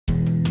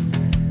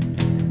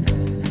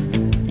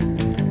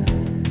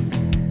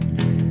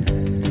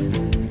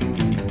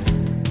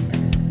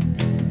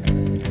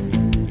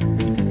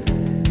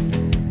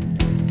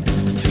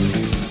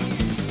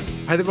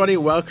Hi everybody,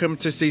 welcome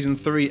to Season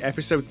 3,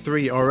 Episode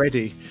 3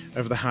 already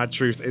of the Hard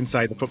Truth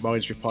Inside the Football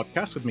Industry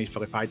podcast with me,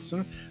 Philip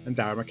Ideson, and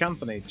Darren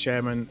McAnthony,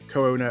 Chairman,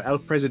 co-owner, El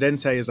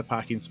Presidente as the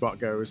parking spot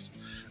goes,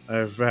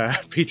 of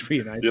P3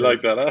 United. You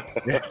like that, huh?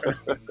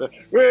 Yeah.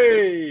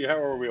 Hey, how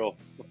are we all?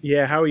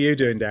 Yeah, how are you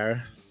doing,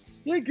 Darren?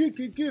 Yeah,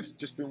 good.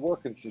 Just been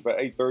working since about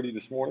 8:30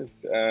 this morning,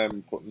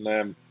 putting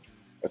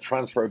a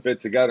transfer bid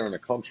together and a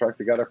contract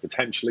together,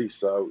 potentially,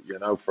 so,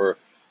 for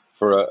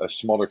a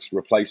Smollett's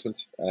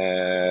replacement.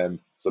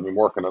 So I've been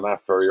working on that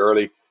very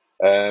early.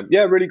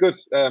 Yeah, really good.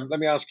 Let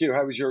me ask you,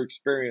 how was your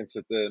experience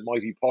at the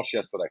mighty Posh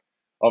yesterday?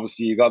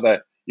 Obviously, you got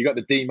the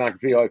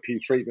DMAC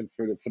VIP treatment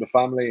for the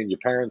family and your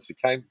parents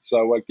that came.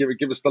 So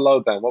give us the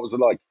lowdown. What was it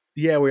like?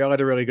 Yeah, we all had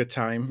a really good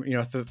time.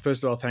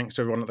 First of all, thanks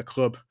to everyone at the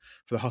club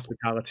for the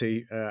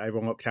hospitality.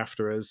 Everyone looked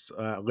after us.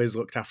 Liz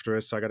looked after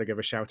us, so I got to give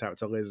a shout out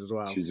to Liz as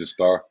well. She's a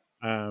star.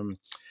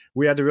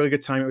 We had a really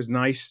good time. It was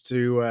nice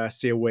to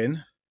see a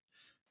win.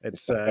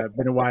 It's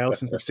been a while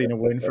since I've seen a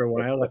win for a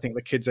while. I think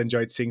the kids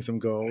enjoyed seeing some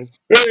goals.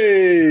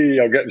 Hey,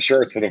 I'm getting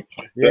shirts for them.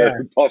 Yeah,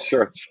 Posh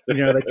shirts. They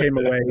came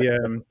away.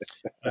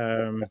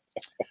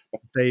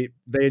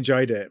 They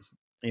enjoyed it.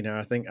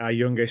 I think our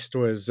youngest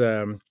was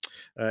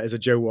is a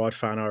Joe Ward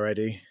fan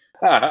already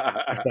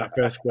after that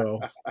first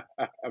goal.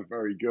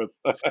 Very good.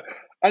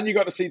 And you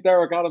got to see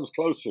Derek Adams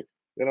closer.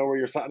 Where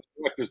you're sat in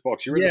the director's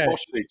box. You're in the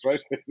Posh seats,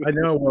 right? I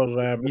know.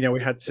 Well,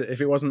 we had to.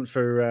 If it wasn't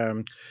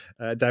for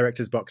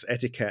director's box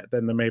etiquette,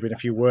 then there may have been a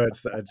few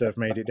words that had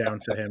made it down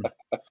to him.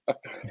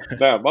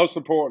 Now, most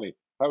importantly,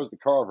 how was the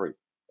carvery?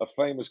 A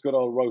famous good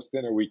old roast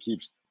dinner we keep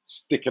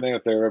sticking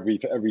out there every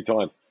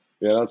time.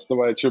 Yeah, that's the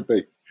way it should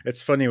be.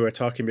 It's funny, we were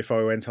talking before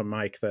we went on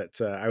mic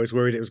that I was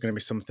worried it was going to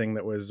be something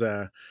that was,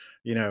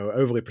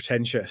 overly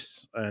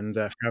pretentious and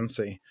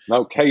fancy.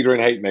 No,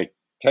 catering hate me.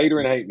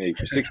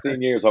 For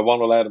 16 years, I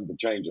won't allow them to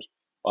change it.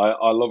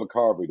 I love a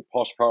carvery. The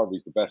Posh carvery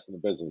is the best in the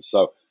business.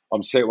 So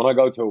I'm saying, when I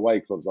go to away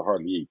clubs, I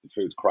hardly eat. The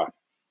food's crap.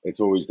 It's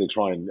always, they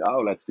try and,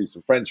 let's do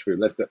some French food.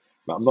 No,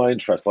 I'm not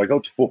interested. I go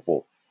to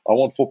football. I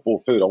want football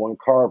food. I want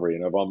carvery.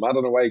 And if I'm at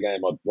an away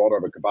game, I'd rather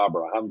have a kebab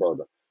or a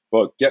hamburger.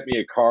 But get me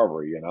a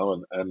carvery,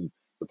 and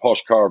the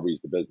Posh carvery is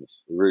the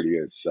business. It really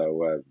is.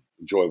 So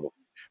enjoyable.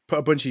 Put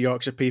a bunch of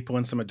Yorkshire people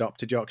and some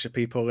adopted Yorkshire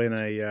people in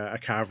a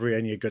carvery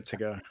and you're good to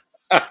go.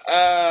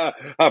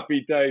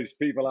 Happy days.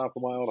 People after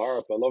my own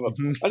heart. I love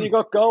it. And you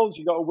got goals.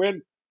 You got a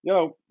win.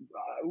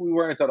 We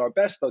weren't at our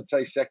best, I'd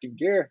say, second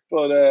gear.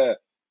 But,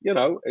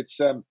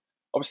 it's... I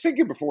was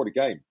thinking before the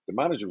game, the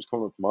manager was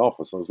coming up to my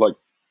office. And I was like,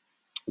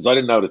 because I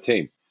didn't know the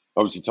team.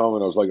 Obviously, Tom,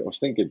 and I was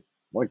thinking,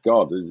 my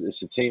God,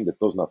 it's a team that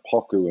doesn't have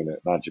Poku in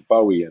it, Najib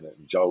Bowie in it,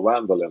 and Joe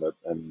Randall in it,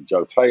 and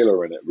Joe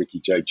Taylor in it, Ricky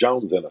J.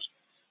 Jones in it.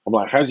 I'm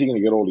like, how's he going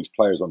to get all these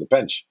players on the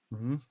bench?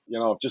 Mm-hmm.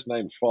 I've just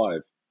named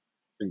 5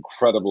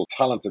 incredible,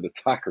 talented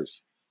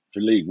attackers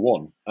for League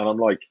One, and I'm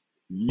like,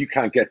 you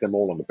can't get them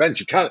all on the bench.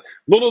 You can't.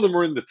 None of them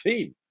are in the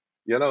team.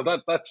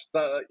 It's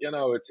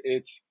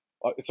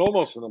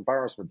almost an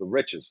embarrassment of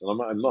riches. And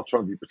I'm not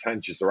trying to be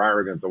pretentious or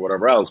arrogant or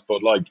whatever else,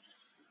 but like,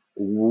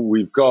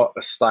 we've got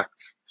a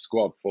stacked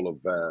squad full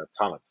of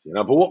talent,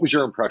 But what was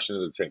your impression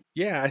of the team?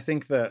 Yeah, I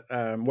think that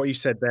what you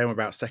said there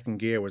about second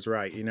gear was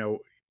right.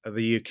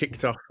 You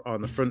kicked off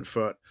on the front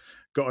foot,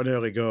 got an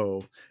early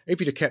goal. If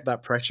you'd have kept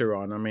that pressure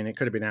on, it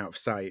could have been out of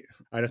sight.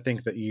 I don't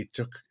think that you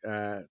took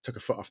a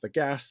foot off the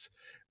gas.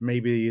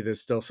 Maybe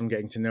there's still some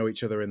getting to know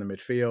each other in the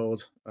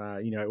midfield.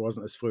 It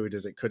wasn't as fluid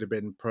as it could have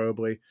been,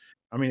 probably.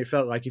 It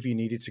felt like if you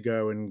needed to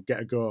go and get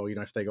a goal,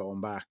 if they got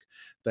one back,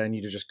 then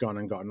you'd have just gone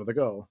and got another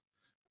goal.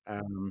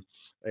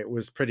 It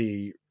was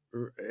pretty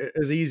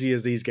as easy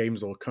as these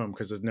games will come,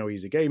 because there's no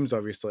easy games,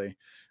 obviously.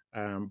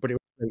 But it was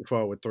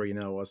straightforward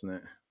 3-0, wasn't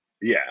it?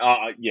 Yeah.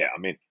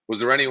 Was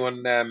there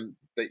anyone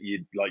that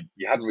you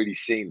hadn't really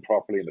seen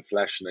properly in the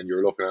flesh, and then you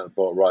were looking at it and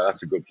thought, right,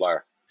 that's a good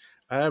player?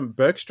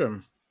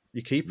 Bergstrom,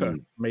 your keeper,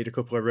 made a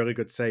couple of really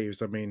good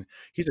saves.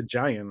 He's a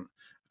giant,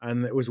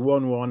 and it was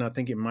 1-1. I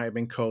think it might have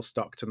been Cole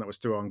Stockton that was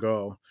through on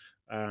goal.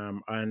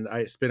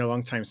 It's been a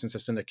long time since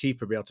I've seen a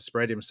keeper be able to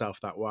spread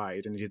himself that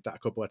wide, and he did that a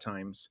couple of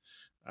times,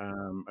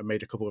 and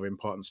made a couple of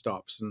important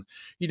stops. And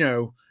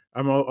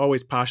I'm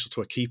always partial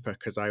to a keeper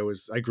because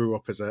I grew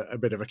up as a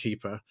bit of a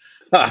keeper.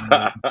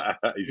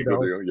 He's a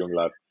good young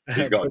lad.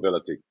 He's got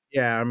ability.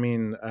 Yeah,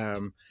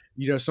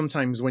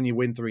 sometimes when you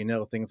win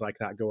 3-0, things like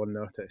that go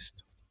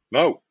unnoticed.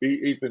 No,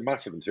 he's been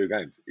massive in 2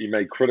 games. He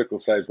made critical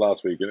saves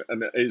last week,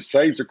 and his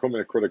saves are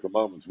coming at critical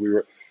moments.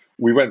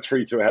 We went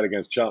 3-2 ahead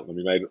against Cheltenham.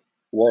 He made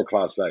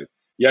world-class save.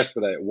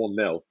 Yesterday at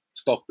 1-0,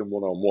 Stockton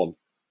 1-on-1,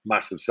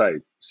 massive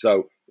save.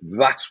 So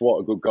that's what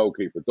a good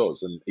goalkeeper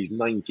does. And he's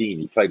 19.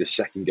 He played his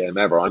second game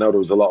ever. I know there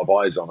was a lot of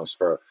eyes on us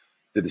for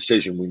the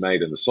decision we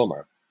made in the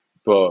summer,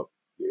 but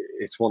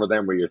it's one of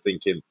them where you're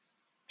thinking,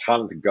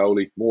 talented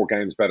goalie, more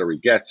games better he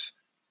gets.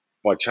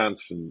 By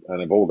chance, and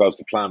if all goes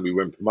to plan, we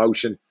win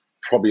promotion.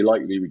 Probably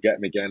likely we get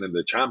him again in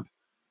the champ.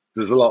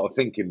 There's a lot of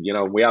thinking,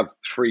 we have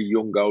 3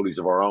 young goalies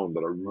of our own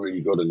that are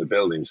really good in the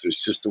building. So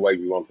it's just the way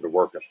we wanted to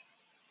work it.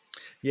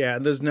 Yeah,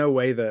 and there's no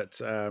way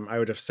that I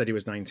would have said he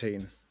was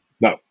 19.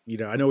 No,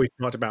 I know we've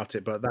talked about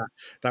it, but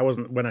that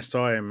wasn't when I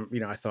saw him.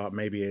 I thought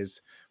maybe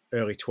his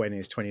early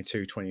 20s,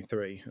 22,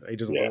 23. He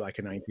doesn't look yeah, like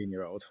a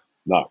 19-year-old.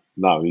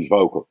 no, he's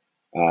vocal,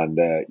 and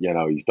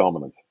he's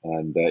dominant,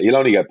 and he'll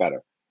only get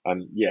better.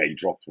 And yeah, he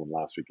dropped one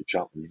last week at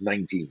Cheltenham. He's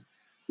 19.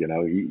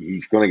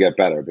 He's going to get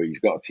better, but he's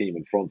got a team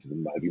in front of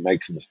him that if he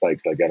makes some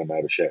mistakes, they get him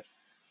out of shit.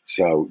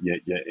 So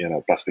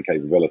that's the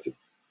capability.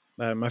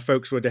 My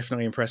folks were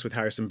definitely impressed with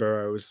Harrison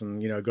Burrows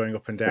and going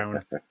up and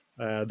down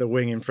the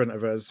wing in front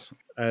of us,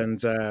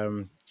 and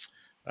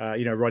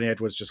Ronnie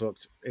Edwards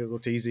it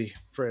looked easy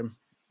for him.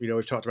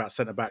 We've talked about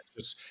centre back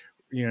just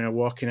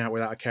walking out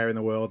without a care in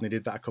the world, and he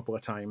did that a couple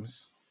of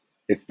times.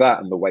 It's that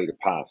and the way to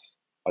pass.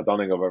 I don't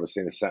think I've ever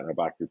seen a centre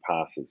back who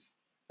passes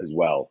as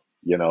well.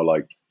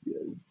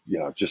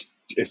 Just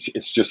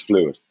it's just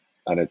fluid,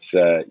 and it's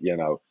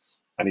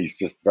and he's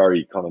just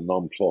very kind of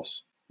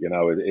nonplus.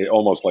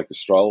 Almost like a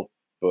stroll.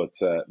 But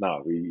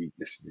no,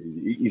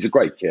 he's a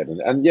great kid,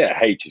 and yeah,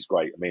 H is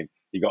great. I mean,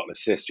 he got an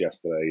assist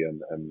yesterday,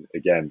 and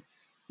again,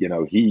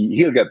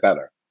 he'll get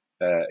better.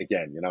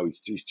 Again,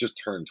 he's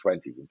just turned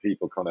 20, and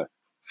people kind of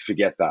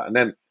forget that. And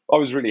then I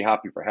was really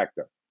happy for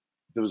Hector.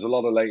 There was a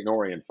lot of Leighton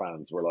Orient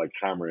fans were like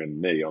hammering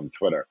me on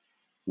Twitter,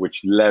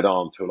 which led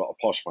on to a lot of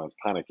Posh fans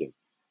panicking.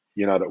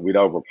 That we'd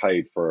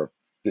overpaid for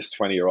this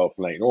 20-year-old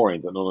from Leighton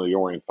Orient that none of the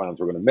Orient fans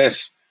were going to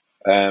miss.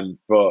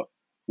 But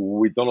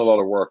we've done a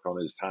lot of work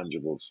on his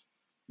tangibles,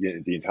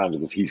 the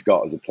intangibles he's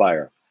got as a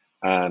player.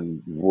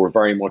 And we're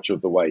very much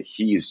of the way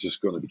he is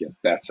just going to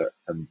get better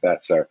and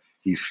better.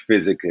 He's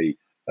physically,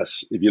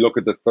 if you look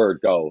at the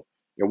third goal,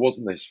 it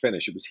wasn't his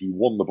finish, it was he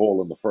won the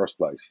ball in the first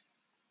place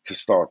to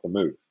start the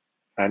move.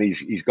 And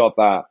he's got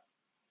that,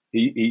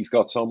 he's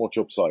got so much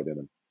upside in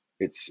him.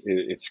 It's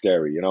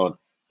scary, And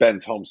Ben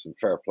Thompson,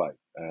 fair play,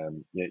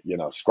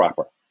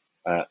 scrapper.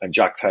 And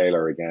Jack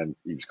Taylor, again,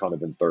 he was kind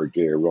of in third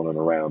gear running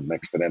around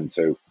next to them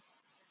too,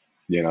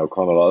 kind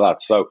of like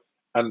that. So,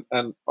 and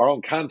our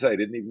own Kante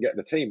didn't even get in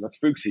the team. That's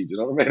Fuchsie, do you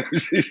know what I mean?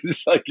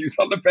 It's like he was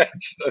on the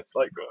bench. So it's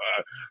like,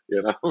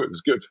 it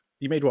was good.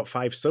 You made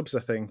 5 subs, I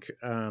think.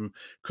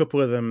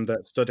 Couple of them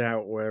that stood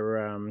out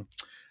were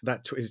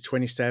that is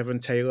 27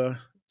 Taylor,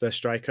 the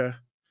striker.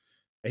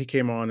 He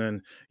came on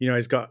and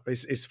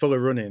he's full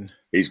of running.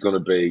 He's going to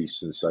be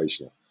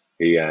sensational.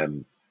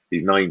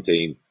 He's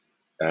 19.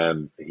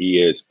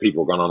 He is.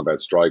 People are going on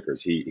about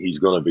strikers. He's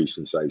going to be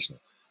sensational.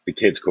 The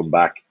kid's come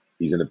back.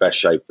 He's in the best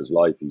shape of his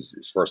life. He's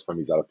his first time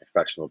he's had a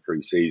professional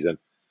pre-season.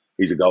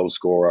 He's a goal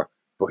scorer,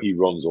 but he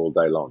runs all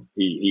day long.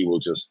 He will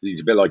just.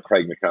 He's a bit like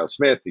Craig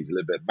McCall-Smith. He's a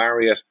little bit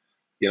Marriott.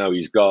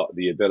 He's got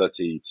the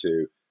ability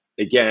to.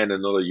 Again,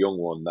 another young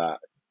one that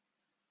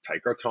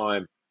take our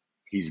time.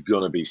 He's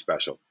gonna be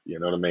special. You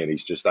know what I mean?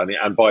 He's just.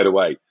 And by the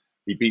way,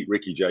 he beat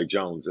Ricky J.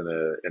 Jones in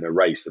a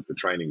race at the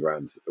training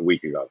ground a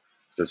week ago.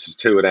 So this is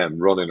two of them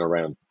running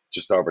around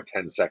just over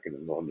 10 seconds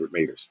in the 100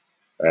 meters.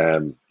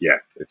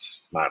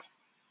 It's mad.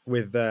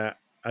 With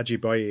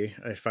Ajiboye,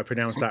 if I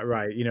pronounce that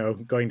right,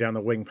 going down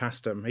the wing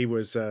past him, he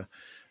was,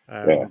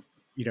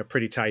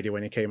 pretty tidy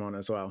when he came on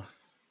as well.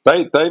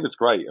 David's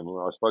great. I mean,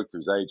 I spoke to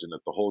his agent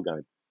at the Hull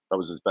game. That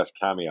was his best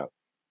cameo.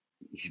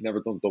 He's never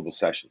done double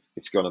sessions.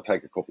 It's going to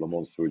take a couple of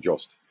months to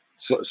adjust.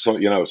 So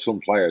some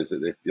players,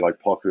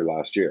 like Poku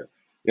last year.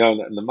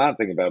 And the mad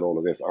thing about all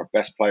of this, our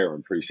best player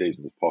in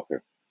pre-season was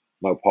Poku.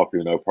 No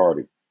Poku, no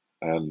party.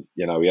 And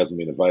he hasn't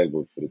been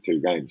available for the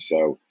 2 games.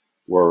 So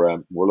we're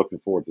looking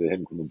forward to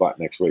him coming back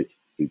next week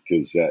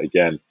because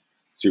again,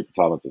 super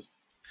talented.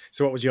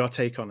 So what was your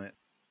take on it?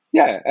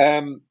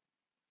 Yeah,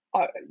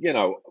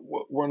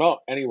 we're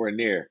not anywhere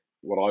near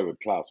what I would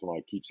class when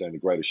I keep saying the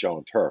greatest show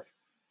on turf.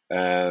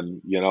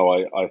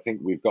 I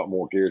think we've got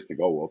more gears to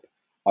go up.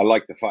 I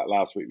like the fact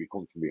last week we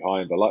come from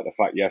behind. I like the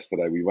fact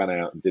yesterday we went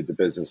out and did the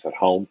business at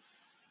home,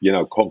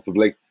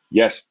 comfortably.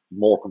 Yes,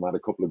 Morecambe had a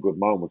couple of good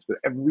moments, but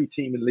every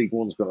team in League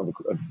One's going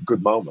to have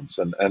good moments,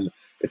 and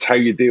it's how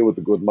you deal with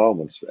the good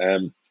moments.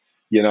 There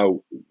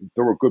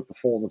were good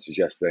performances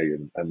yesterday,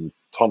 and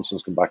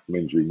Thompson's come back from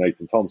injury.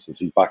 Nathan Thompson's,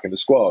 he's back in the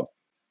squad.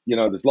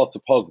 There's lots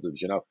of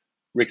positives.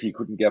 Ricky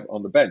couldn't get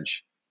on the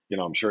bench.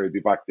 I'm sure he'll be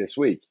back this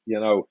week.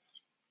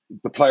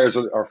 The players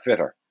are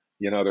fitter.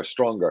 They're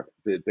stronger.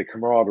 The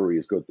camaraderie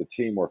is good. The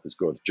teamwork is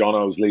good.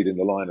 Jono's leading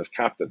the line as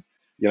captain.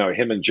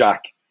 Him and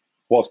Jack,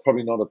 whilst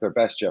probably not at their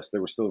best, yes, they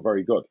were still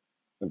very good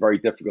and very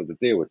difficult to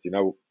deal with.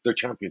 They're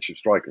championship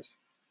strikers.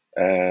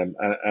 And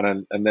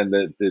then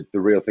the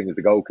real thing is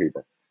the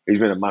goalkeeper. He's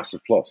been a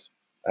massive plus.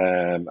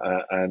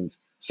 And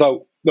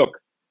so,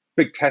 look,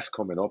 big test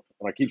coming up.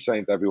 And I keep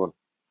saying to everyone,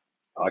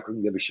 I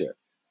couldn't give a shit.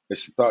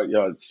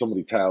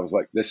 Somebody I was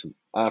like, listen,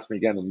 ask me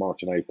again in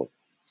March and April.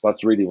 So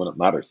that's really when it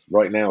matters.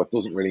 Right now, it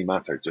doesn't really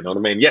matter. Do you know what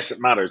I mean? Yes,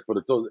 it matters, but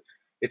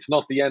it's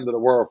not the end of the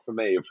world for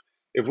me.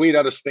 If we'd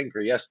had a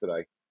stinker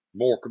yesterday,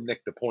 Morecambe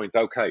nicked the point.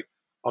 Okay,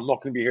 I'm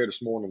not going to be here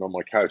this morning on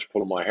my couch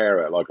pulling my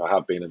hair out like I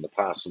have been in the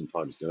past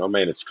sometimes. Do you know what I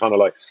mean? It's kind of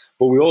like,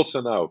 but we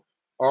also know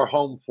our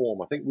home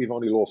form. I think we've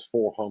only lost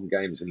 4 home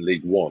games in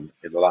League One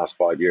in the last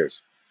 5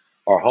 years.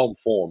 Our home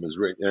form is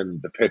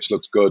and the pitch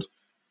looks good.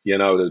 There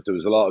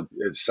was a lot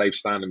of safe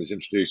standing was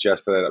introduced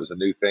yesterday. That was a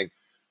new thing.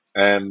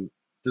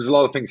 There's a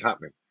lot of things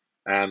happening.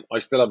 I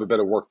still have a bit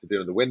of work to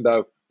do in the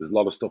window. There's a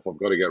lot of stuff I've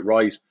got to get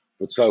right.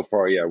 But so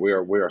far, yeah, we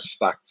are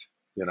stacked,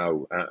 and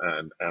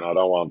I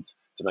don't want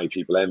to make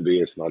people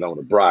envious and I don't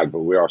want to brag, but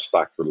we are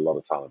stacked with a lot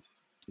of talent.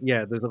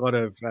 Yeah, there's a lot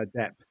of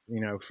depth,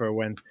 for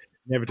when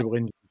inevitable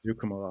injuries do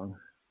come along.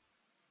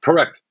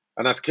 Correct.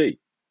 And that's key.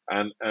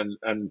 And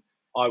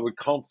I would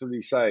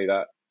confidently say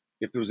that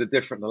if there was a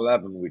different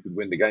 11, we could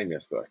win the game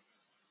yesterday.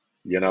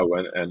 When I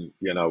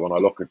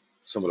look at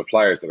some of the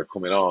players that are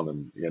coming on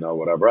and,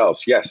 whatever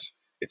else, yes,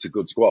 it's a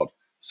good squad.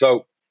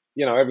 So,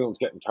 everyone's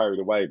getting carried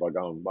away by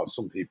going, well,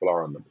 some people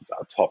are on the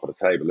top of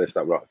the table list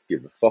that will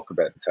give a fuck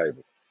about the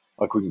table.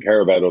 I couldn't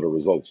care about other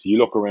results. You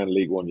look around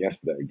League One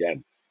yesterday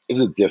again, it's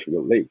a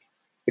difficult league.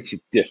 It's a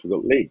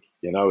difficult league.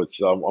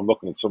 I'm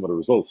looking at some of the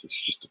results.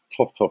 It's just a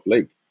tough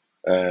league.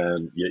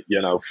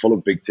 Full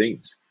of big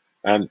teams.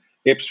 And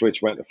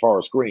Ipswich went to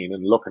Forest Green,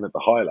 and looking at the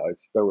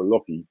highlights, they were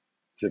lucky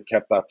to have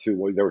kept that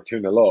 2-1. They were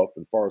 2-0 up,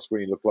 and Forest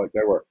Green looked like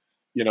they were,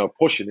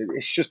 pushing it.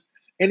 It's just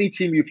any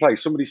team you play.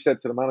 Somebody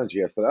said to the manager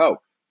yesterday,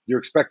 "Oh, you're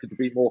expected to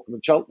beat Morecambe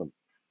and Cheltenham."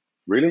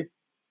 Really?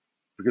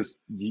 Because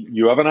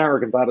you have an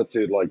arrogant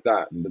attitude like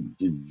that, and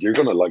you're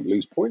going to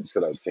lose points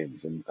to those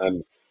teams. And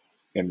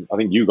I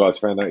think you guys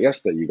found out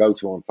yesterday. You go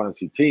to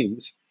unfancy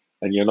teams,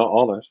 and you're not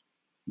on it.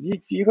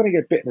 You're going to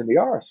get bitten in the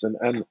arse.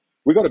 And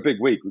we got a big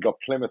week. We got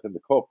Plymouth in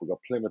the cup. We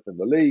got Plymouth in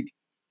the league.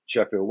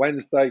 Sheffield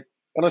Wednesday.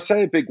 And I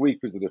say a big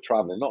week because of the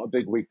travelling, not a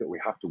big week that we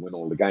have to win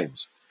all the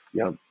games.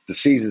 The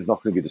season's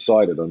not going to be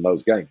decided on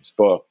those games.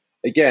 But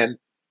again,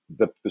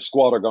 the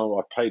squad are going.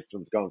 I've paid for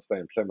them to go and stay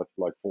in Plymouth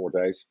for 4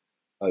 days.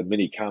 A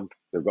mini camp.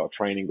 They've got a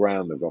training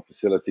ground. They've got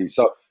facilities.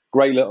 So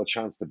great little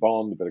chance to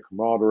bond, a bit of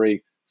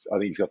camaraderie. I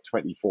think he's got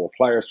 24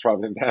 players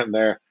travelling down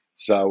there.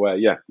 So,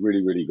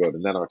 really, really good.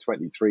 And then our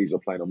 23s are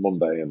playing on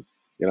Monday. And,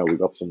 we've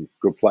got some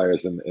good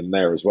players in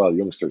there as well,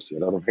 youngsters, you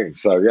know what I mean?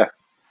 So, yeah,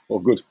 all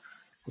good.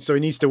 So he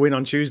needs to win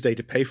on Tuesday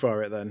to pay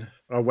for it then,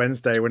 or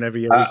Wednesday, whenever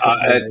you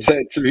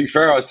leave. To be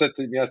fair, I said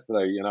to him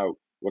yesterday,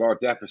 with our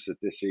deficit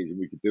this season,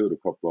 we could do the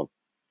cup run.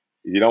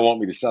 You don't want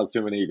me to sell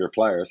too many of your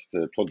players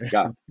to plug the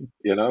gap,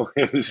 in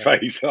his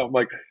face. So I'm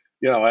like,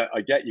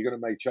 I get you're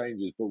going to make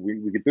changes, but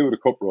we could do the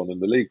cup run,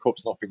 and the League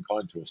Cup's not been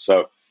kind to us.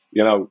 So,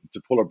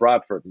 to pull a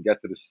Bradford and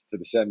get to the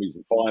semis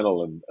and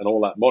final and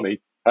all that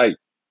money, hey,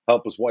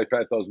 help us wipe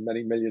out those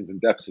many millions in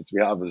deficits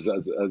we have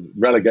as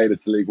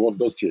relegated to League One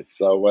does to you.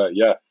 So,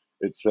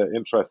 it's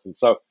interesting.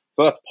 So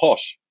that's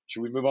Posh.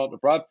 Should we move on to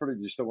Bradford, or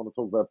do you still want to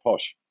talk about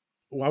Posh?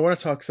 Well, I want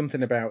to talk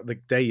something about the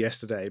day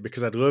yesterday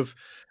because I'd love,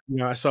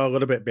 I saw a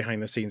little bit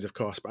behind the scenes, of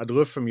course, but I'd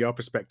love from your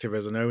perspective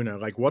as an owner,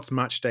 what's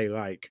match day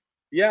like?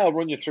 Yeah, I'll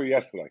run you through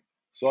yesterday.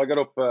 So I got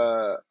up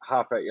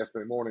 8:30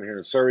 yesterday morning here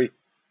in Surrey,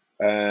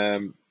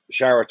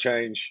 shower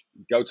change,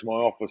 go to my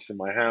office in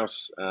my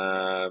house,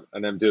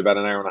 and then do about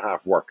an hour and a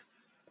half work.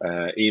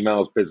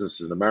 Emails,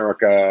 businesses in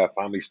America,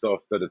 family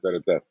stuff,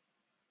 da-da-da-da-da.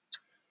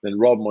 Then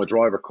Rob, my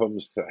driver,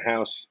 comes to the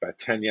house about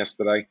 10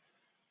 yesterday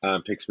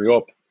and picks me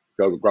up,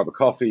 go grab a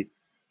coffee.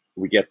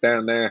 We get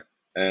down there.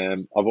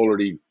 I've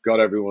already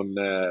got everyone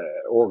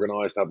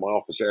organised, have my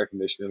office air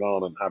conditioning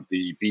on and have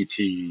the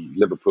BT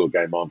Liverpool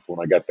game on for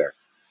when I get there.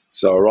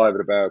 So I arrive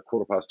at about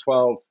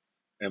 12:15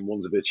 and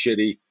one's a bit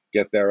shitty.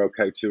 Get there,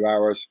 okay, 2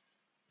 hours.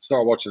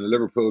 Start watching the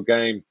Liverpool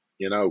game,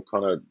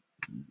 kind of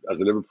as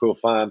a Liverpool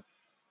fan.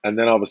 And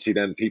then obviously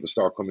then people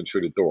start coming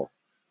through the door.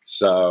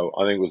 So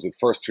I think it was the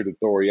first through the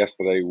door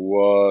yesterday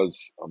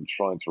was, I'm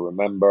trying to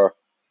remember,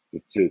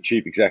 the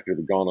chief executive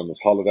had gone on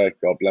his holiday.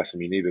 God bless him,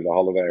 he needed a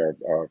holiday,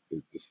 or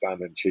the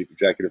stand-in chief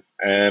executive.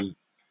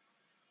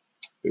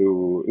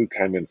 Who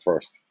came in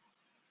first?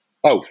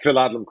 Oh, Phil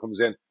Adlam comes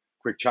in.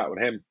 Quick chat with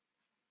him,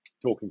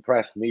 talking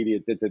press, media,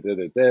 then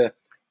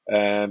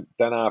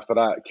after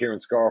that, Kieran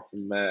Scarr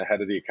from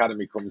head of the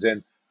academy comes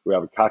in. We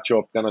have a catch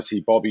up. Then I see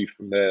Bobby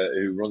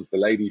who runs the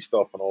ladies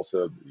stuff and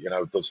also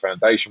does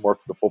foundation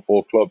work for the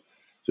football club.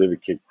 So we have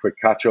a quick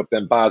catch up.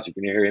 Then Baz, you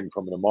can hear him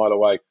coming a mile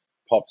away,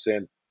 pops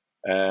in.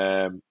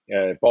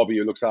 Bobby,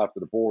 who looks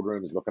after the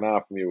boardroom, is looking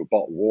after me with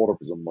bottled water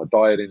because I'm my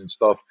dieting and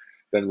stuff.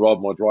 Then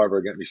Rob, my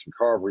driver, getting me some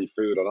carvery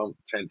food. I don't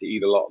tend to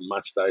eat a lot on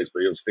match days,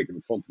 but he'll stick it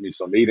in front of me,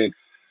 so I'm eating.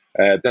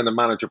 Then the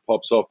manager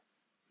pops up.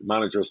 The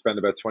manager will spend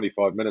about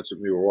 25 minutes with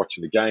me. We're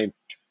watching the game.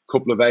 A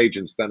couple of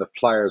agents, then of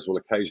players, will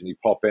occasionally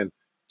pop in.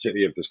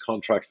 If there's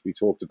contracts to be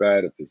talked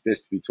about, if there's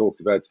this to be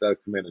talked about, so they'll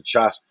come in and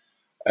chat.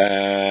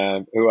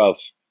 Who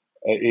else?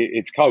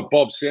 It's called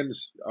Bob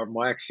Sims,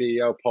 my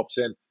ex-CEO, pops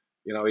in.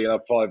 He'll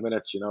have 5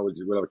 minutes.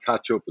 We'll have a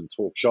catch up and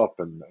talk shop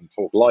and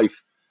talk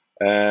life.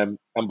 And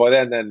by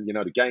then,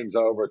 the game's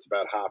over. It's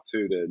about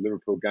 2:30, the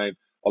Liverpool game.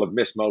 I'll have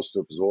missed most of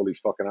it because all these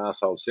fucking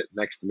assholes sitting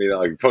next to me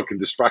that fucking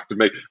distracted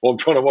me while I'm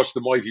trying to watch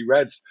the Mighty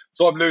Reds.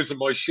 So I'm losing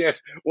my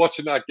shit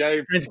watching that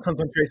game. Trying to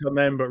concentrate on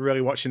them, but really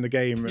watching the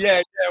game.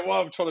 Yeah,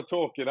 well, I'm trying to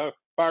talk,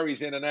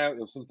 Barry's in and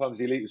out. Sometimes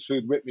he'll eat his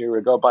food with me or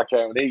he'll go back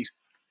out and eat.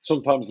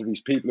 Sometimes there's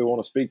these people who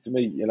want to speak to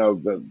me,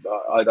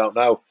 I don't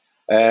know.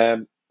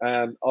 And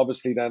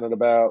obviously then at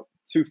about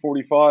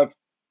 2:45,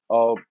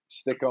 I'll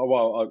stick on.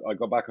 Well, I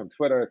go back on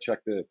Twitter,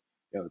 check the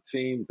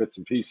team bits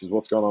and pieces,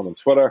 what's going on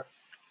Twitter.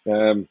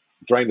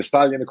 Drain the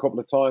stallion a couple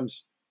of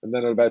times, and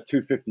then at about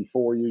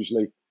 2:54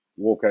 usually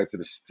walk out to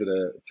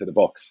the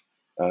box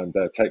and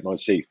take my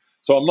seat.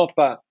 So I'm not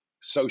that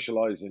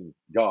socializing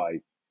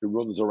guy who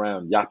runs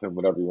around yapping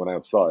with everyone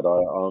outside.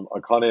 I'm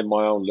kind of in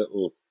my own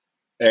little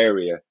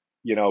area,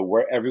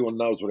 where everyone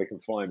knows where they can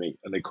find me,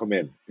 and they come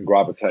in and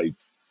gravitate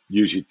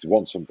usually to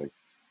want something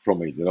from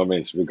me. You know what I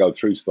mean? So we go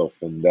through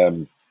stuff,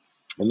 and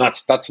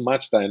that's a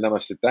match day, and then I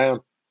sit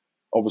down.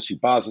 Obviously,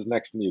 Baz is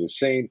next to me. You've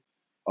seen.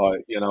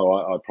 I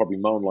probably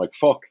moan like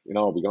fuck.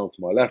 I'll be going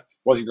to my left.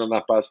 Was he done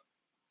that, Baz?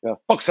 Yeah,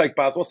 fuck's sake,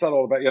 Baz. What's that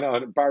all about?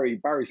 And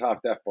Barry's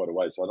half deaf, by the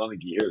way, so I don't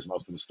think he hears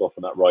most of the stuff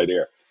in that right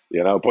ear.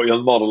 But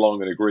he'll nod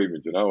along in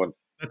agreement.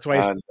 That's why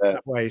he's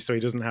that way, so he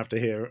doesn't have to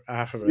hear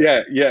half of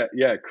it.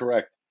 Yeah,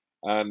 correct.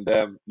 And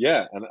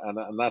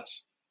and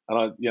that's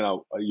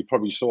you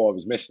probably saw I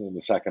was missing in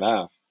the second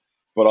half,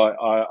 but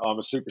I'm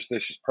a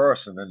superstitious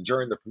person, and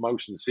during the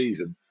promotion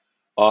season,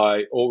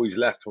 I always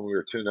left when we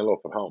were 2-0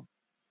 up at home,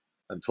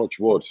 and touch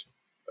wood,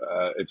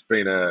 it's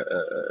been a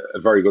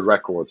very good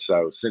record.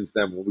 So since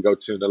then, when we go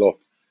 2-0 up,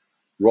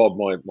 Rob,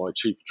 my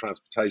chief of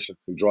transportation,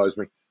 who drives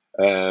me,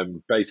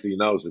 basically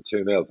knows at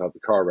 2-0 to have the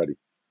car ready.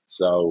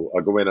 So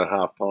I go in at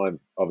half time.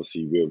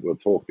 Obviously, we'll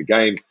talk the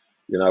game,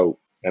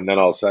 and then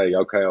I'll say,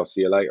 okay, I'll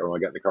see you later. And I'll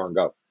get in the car and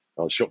go.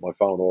 I'll shut my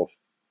phone off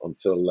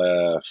until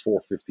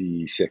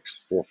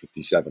 4:56,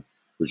 4:57,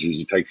 which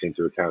usually takes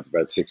into account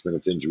about 6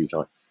 minutes injury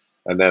time.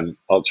 And then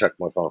I'll check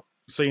my phone.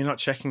 So you're not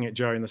checking it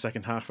during the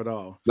second half at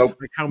all? Nope.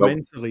 Like, how Nope.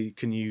 mentally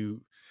can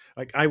you...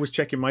 Like, I was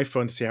checking my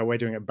phone to see how we're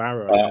doing at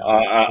Barrow.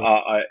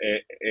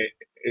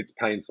 It's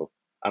painful,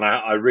 and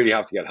I really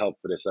have to get help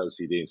for this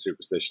OCD and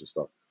superstition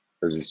stuff,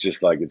 because it's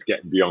just like it's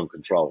getting beyond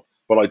control.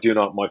 But I do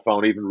not, my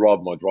phone, even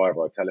Rob, my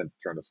driver, I tell him to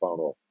turn his phone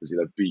off because he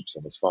has beeps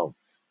on his phone.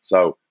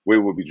 So we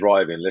will be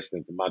driving,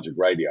 listening to Magic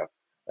Radio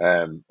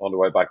on the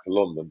way back to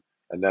London,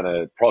 and then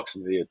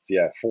approximately it's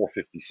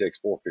 4:56,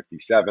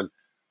 4:57.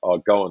 I'll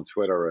go on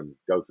Twitter and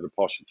go to the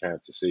Posh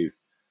account to see,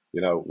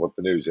 what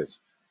the news is.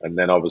 And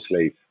then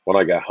obviously when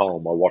I get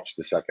home, I watch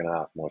the second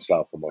half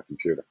myself on my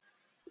computer.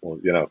 Well,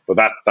 but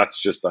that's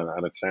just,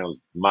 and it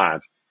sounds mad,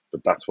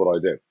 but that's what I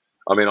do.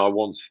 I mean, I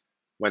once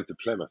went to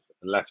Plymouth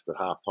and left at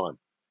half time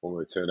when we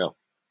were 2-0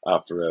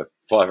 after a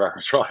 5-hour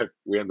drive.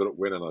 We ended up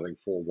winning, I think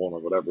 4-1 or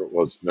whatever it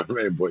was. You know what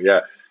I mean? But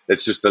yeah,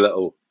 it's just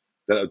the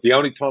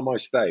only time I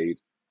stayed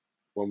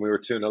when we were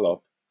 2-0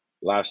 up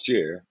last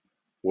year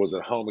was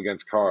at home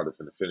against Cardiff,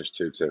 and it finished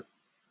 2-2.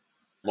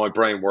 My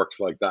brain works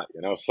like that,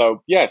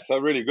 So yes, so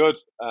really good,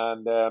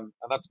 and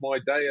that's my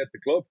day at the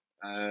club,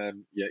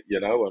 and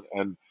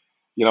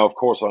of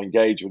course, I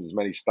engage with as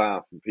many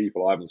staff and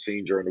people I haven't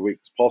seen during the week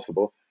as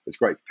possible. It's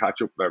great to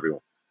catch up with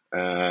everyone,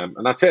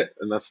 and that's it.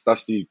 And that's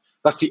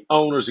the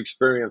owner's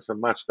experience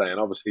on match day.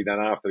 And obviously, then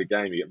after the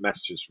game, you get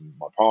messages from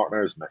my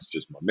partners,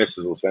 messages. My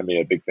missus will send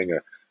me a big thing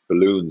of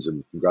balloons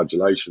and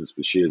congratulations,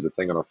 but she has a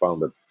thing on her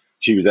phone that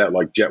she was out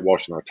like jet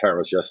washing our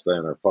terrace yesterday,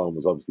 and her phone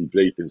was obviously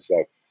bleeping.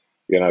 So,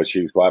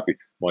 she was quite happy.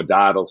 My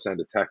dad will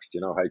send a text,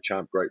 hey,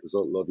 champ, great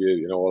result, love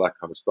you, all that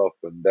kind of stuff.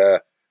 And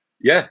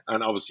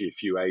and obviously a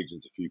few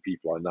agents, a few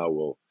people I know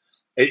will.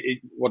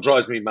 What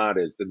drives me mad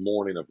is the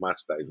morning of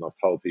match days, and I've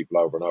told people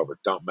over and over,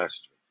 don't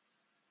message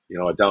me.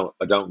 I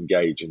don't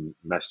engage in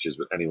messages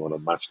with anyone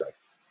on match day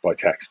by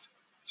text.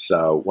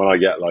 So when I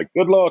get like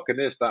good luck and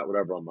this, that,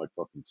 whatever, I'm like,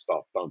 fucking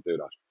stop, don't do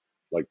that.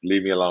 Like,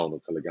 leave me alone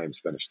until the game's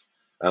finished.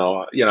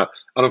 And and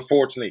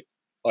unfortunately,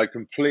 I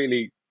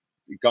completely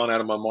gone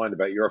out of my mind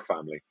about your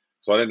family.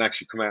 So I didn't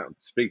actually come out and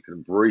speak to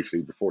them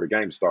briefly before the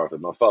game started,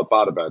 and I felt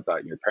bad about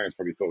that. Your parents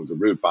probably thought I was a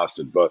rude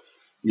bastard, but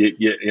I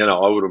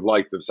would have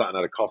liked to have sat and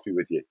had a coffee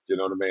with you. Do you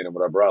know what I mean, and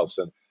whatever else.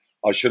 And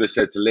I should have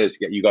said to Liz to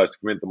get you guys to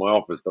come into my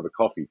office to have a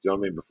coffee. Do you know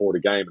what I mean, before the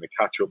game and a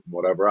catch up and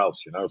whatever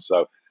else.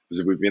 So because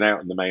if we've been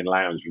out in the main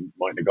lounge, we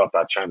mightn't have got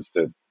that chance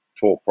to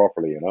talk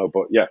properly.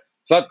 But yeah,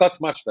 so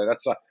that's match day.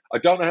 That's I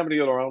don't know how many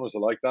other owners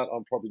are like that.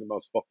 I'm probably the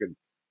most fucking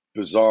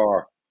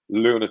bizarre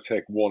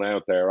lunatic one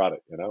out there at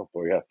it,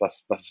 But yeah,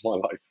 that's my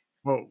life.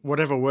 Well,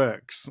 whatever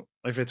works.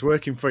 If it's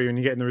working for you and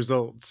you're getting the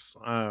results,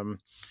 I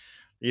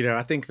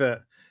think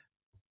that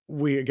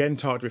we again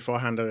talked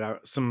beforehand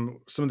about some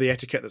of the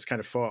etiquette that's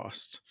kind of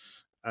forced.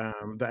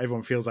 That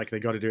everyone feels like they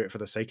got to do it for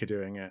the sake of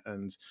doing it,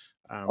 and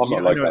I'm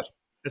not like that.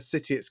 At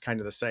City, it's kind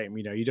of the same.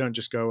 You don't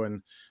just go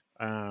and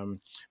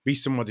be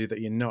somebody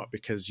that you're not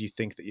because you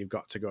think that you've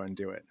got to go and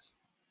do it.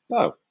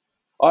 No,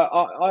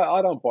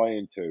 I don't buy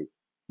into.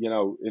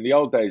 In the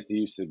old days, they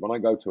used to, when I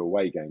go to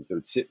away games, they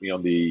would sit me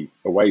on the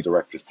away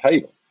director's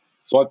table.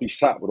 So I'd be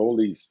sat with all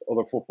these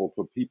other football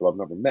club people I've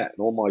never met, and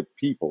all my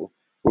people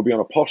would be on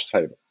a posh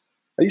table.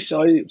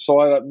 So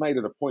I made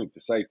it a point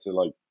to say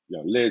to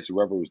Liz,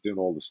 whoever was doing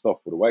all the stuff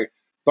with away,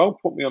 don't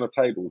put me on a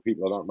table with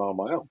people I don't know on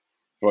my own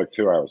for like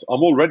 2 hours.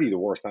 I'm already the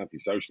worst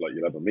anti-socialite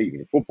you'll ever meet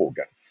in a football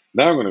game.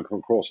 Now I'm going to come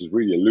across as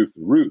really aloof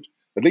and rude.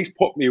 At least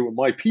put me with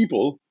my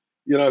people,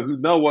 who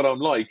know what I'm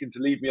like, and to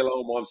leave me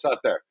alone while I'm sat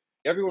there.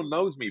 Everyone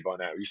knows me by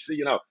now. You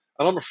see, and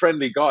And I'm a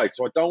friendly guy,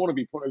 so I don't want to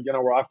be put,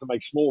 where I have to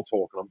make small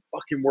talk and I'm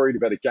fucking worried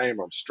about a game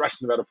or I'm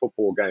stressing about a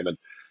football game. And,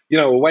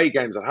 away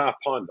games at half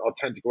time, I'll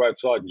tend to go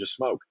outside and just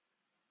smoke.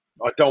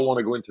 I don't want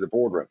to go into the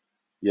boardroom.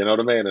 You know what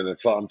I mean? And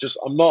it's like,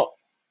 I'm not,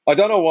 I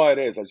don't know why it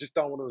is. I just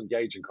don't want to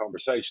engage in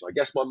conversation. I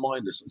guess my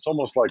mind is, it's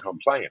almost like I'm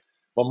playing.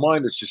 My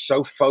mind is just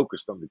so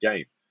focused on the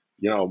game,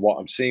 what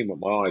I'm seeing with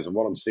my eyes and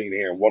what I'm seeing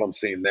here and what I'm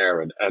seeing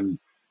there. And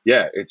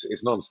yeah,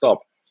 it's nonstop.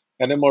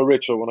 And then my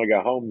ritual when I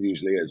get home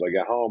usually is I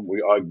get home.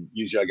 I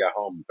get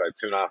home about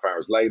 2.5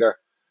 hours later.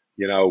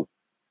 You know,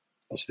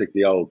 I'll stick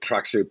the old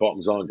tracksuit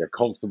bottoms on, get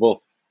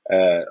comfortable.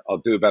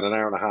 I'll do about an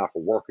hour and a half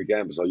of work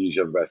again because I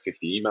usually have about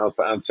 50 emails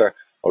to answer.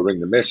 I'll ring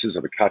the missus,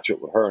 have a catch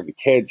up with her and the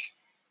kids.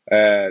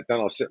 Then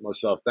I'll sit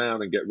myself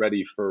down and get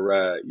ready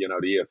for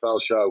the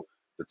EFL show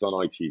that's on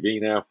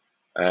ITV now,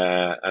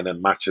 and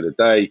then match of the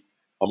day.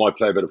 I might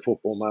play a bit of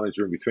Football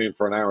Manager in between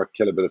for an hour,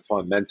 kill a bit of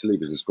time mentally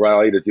because it's great.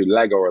 I either do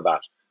Lego or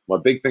that. My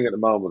big thing at the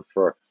moment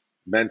for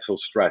mental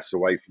stress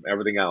away from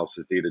everything else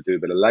is to either do a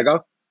bit of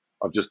Lego.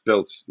 I've just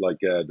built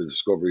the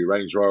Discovery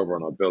Range Rover,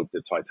 and I built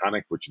the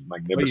Titanic, which is Oh,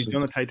 you've done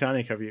magnificent. the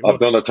Titanic, have you? I've Well,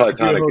 done the I could do a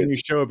Titanic. whole new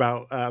It's show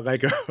about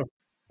Lego.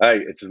 hey,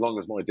 it's as long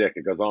as my dick.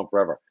 It goes on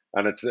forever,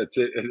 and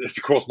it's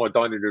across my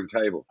dining room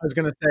table. I was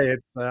going to say,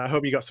 it's. I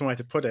hope you got somewhere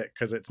to put it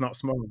because it's not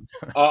small.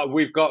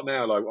 We've got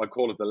now, like I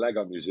call it the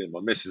Lego Museum. My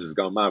missus has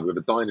gone mad. We have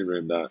a dining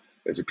room that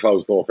is a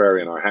closed off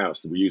area in our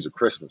house that we use at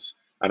Christmas,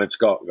 and it's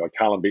got like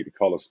Callum beat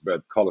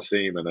the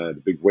Colosseum and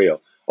the big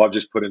wheel. I've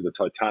just put in the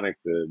Titanic,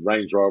 the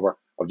Range Rover.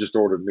 I've just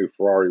ordered a new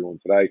Ferrari one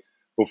today.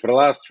 But for the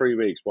last 3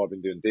 weeks, while I've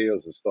been doing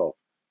deals and stuff,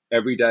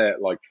 every day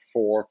at like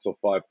 4 till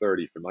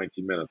 5:30 for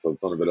 90 minutes, I've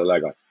done a bit of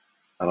Lego,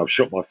 and I've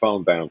shut my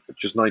phone down for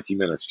just 90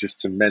 minutes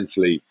just to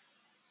mentally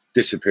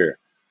disappear.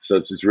 So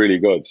it's really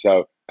good.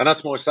 So, and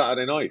that's my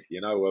Saturday night,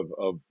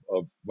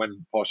 of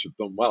when Posh have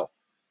done well.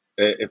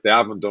 If they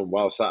haven't done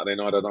well Saturday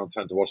night, I don't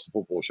tend to watch the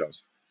football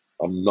shows.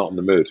 I'm not in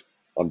the mood.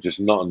 I'm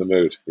just not in the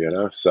mood.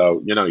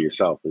 So you know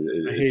yourself, I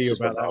hear it's you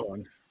just about that that moment.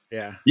 one.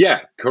 Yeah.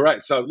 Yeah,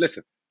 correct. So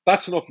listen,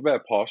 that's enough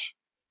about Posh.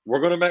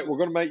 We're gonna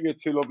make you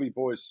two lovely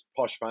boys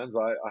Posh fans.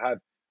 I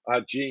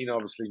had Jean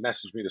obviously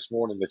message me this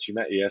morning that she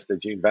met you yesterday,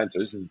 Jean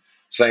Venters, and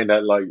saying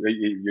that like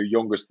your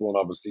youngest one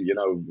obviously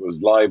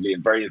was lively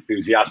and very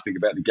enthusiastic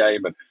about the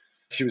game, and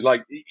she was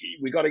like,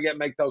 "We got to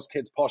make those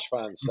kids Posh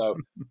fans." So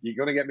you're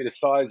gonna get me the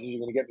sizes, you're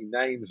gonna get me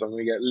names, I'm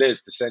gonna get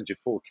Liz to send you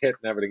full kit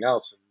and everything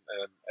else,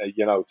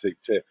 and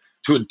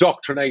to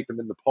indoctrinate them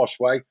in the Posh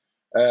way.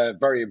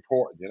 Very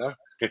important.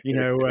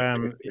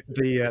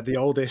 The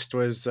oldest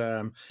was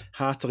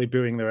heartily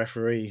booing the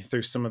referee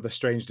through some of the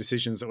strange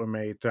decisions that were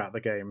made throughout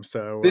the game.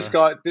 So This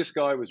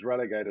guy was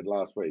relegated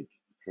last week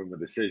from a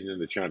decision in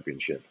the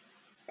championship,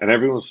 and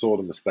everyone saw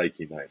the mistake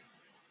he made.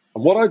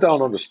 And what I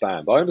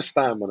understand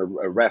when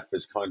a ref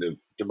is kind of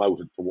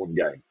demoted for one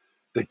game,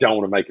 they don't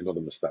want to make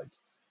another mistake.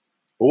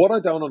 But what I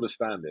don't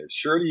understand is,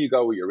 surely you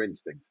go with your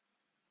instinct,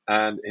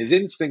 and his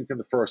instinct in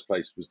the first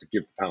place was to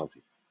give the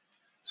penalty.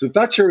 So if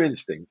that's your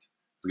instinct,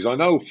 because I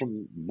know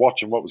from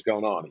watching what was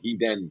going on, he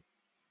then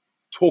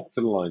talked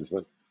to the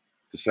linesman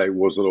to say,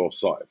 was it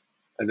offside?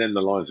 And then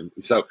the linesman.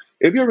 So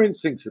if your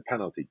instinct's a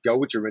penalty, go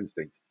with your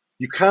instinct.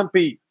 You can't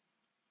be,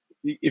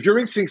 if your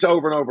instinct's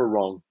over and over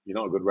wrong, you're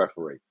not a good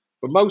referee.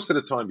 But most of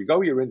the time, you go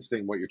with your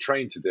instinct, what you're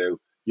trained to do,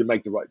 you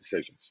make the right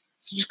decisions.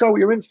 So just go with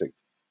your instinct.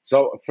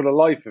 So for the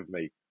life of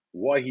me,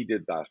 why he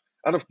did that.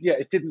 And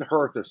it didn't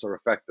hurt us or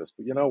affect us.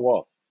 But you know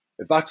what?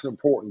 If that's an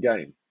important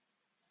game,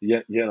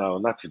 yeah,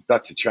 and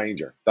that's a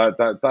changer. That's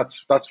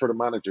where the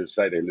managers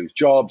say they lose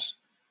jobs,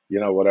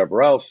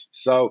 whatever else.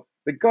 So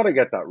they've got to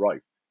get that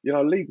right.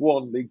 League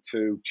One, League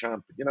Two,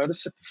 Champ.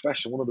 This is a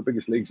profession, one of the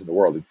biggest leagues in the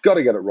world. They've got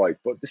to get it right.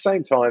 But at the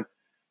same time,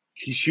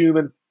 he's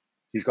human.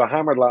 He's got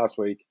hammered last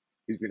week.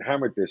 He's been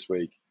hammered this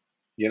week.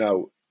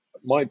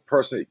 My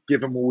personally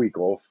give him a week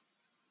off,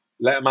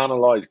 let him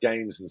analyze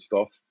games and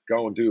stuff,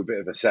 go and do a bit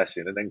of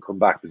assessing, and then come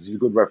back because he's a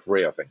good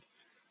referee, I think.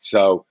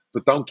 So,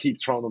 but don't keep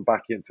throwing him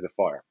back into the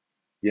fire.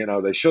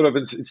 They should have,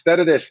 instead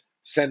of this,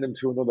 send them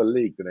to another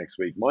league the next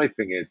week. My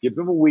thing is, give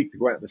them a week to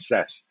go out and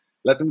assess.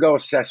 Let them go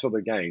assess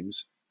other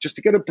games just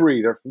to get a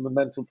breather from the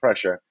mental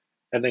pressure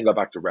and then go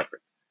back to referee.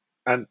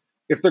 And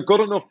if they're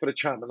good enough for the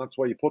champ, and that's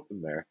why you put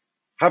them there,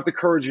 have the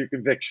courage of your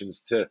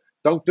convictions to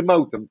don't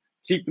demote them,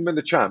 keep them in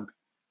the champ,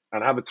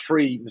 and have a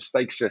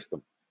 3-mistake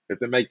system. If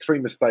they make 3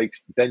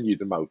 mistakes, then you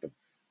demote them.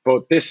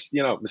 But this,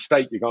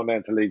 mistake, you're going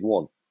down to League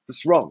One.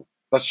 That's wrong.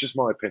 That's just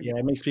my opinion. Yeah,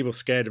 it makes people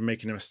scared of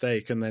making a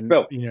mistake, and then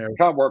Phil,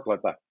 can't work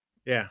like that.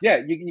 Yeah,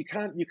 you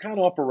can't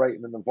operate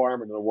in an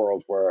environment in a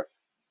world where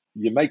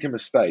you make a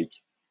mistake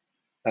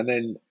and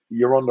then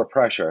you're under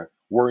pressure,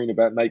 worrying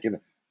about making.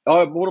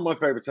 One of my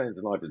favorite sayings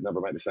in life is never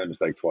make the same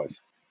mistake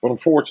twice. But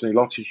unfortunately,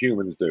 lots of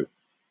humans do,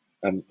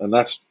 and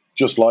that's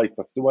just life.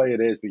 That's the way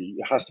it is. But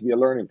it has to be a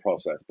learning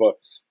process. But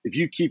if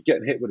you keep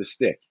getting hit with a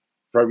stick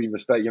for every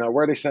mistake,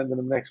 where are they sending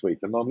them next week?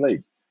 The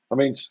non-league. I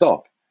mean,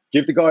 stop.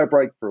 Give the guy a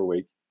break for a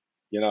week.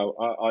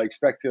 I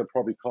expect he'll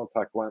probably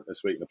contact Grant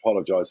this week and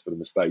apologise for the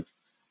mistake.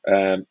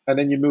 And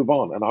then you move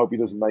on, and I hope he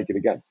doesn't make it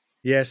again.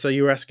 Yeah, so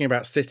you were asking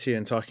about City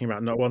and talking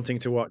about not wanting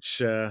to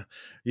watch. We're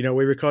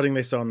recording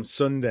this on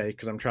Sunday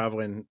because I'm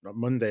traveling on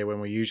Monday when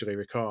we usually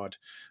record.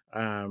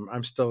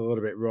 I'm still a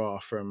little bit raw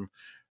from.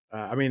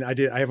 I mean,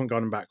 I haven't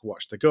gone back and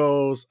watched the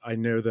goals. I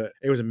know that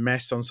it was a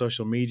mess on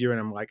social media, and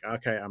I'm like,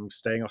 okay, I'm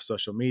staying off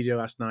social media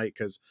last night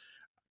because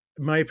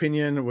my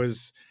opinion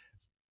was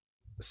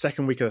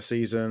second week of the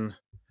season.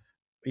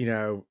 You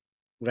know,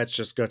 let's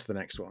just go to the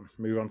next one.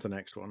 Move on to the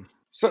next one.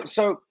 So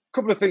a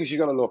couple of things you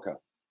got to look at.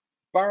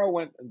 Barrow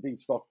went and beat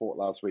Stockport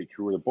last week,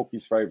 who were the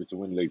bookies' favourite to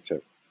win League Two.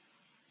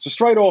 So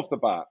straight off the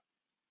bat,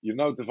 you've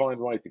no divine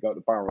right to go to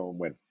Barrow and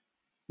win.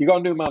 You got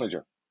a new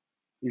manager.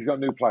 He's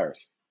got new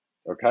players.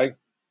 Okay.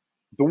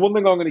 The one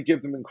thing I'm going to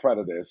give them in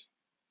credit is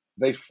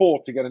they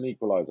fought to get an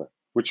equaliser,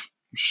 which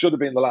should have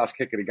been the last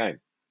kick of the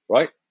game,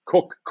 right?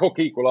 Cook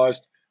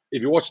equalised.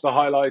 If you watch the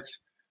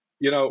highlights,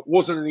 it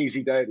wasn't an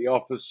easy day at the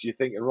office. You're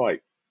thinking,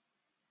 right.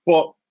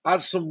 But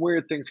as some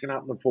weird things can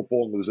happen in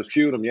football, and there was a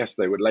few of them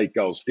yesterday with late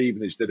goals.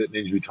 Stevenage did it in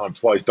injury time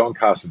twice.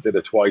 Doncaster did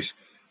it twice.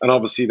 And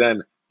obviously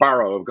then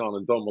Barrow have gone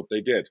and done what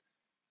they did.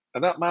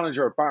 And that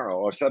manager at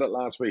Barrow, I said it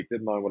last week,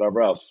 didn't I?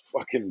 Whatever else,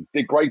 fucking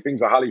did great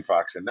things at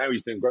Halifax, and now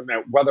he's doing great.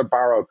 Now, whether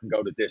Barrow can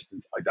go the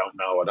distance, I don't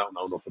know. I don't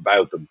know enough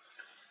about them.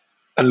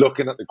 And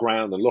looking at the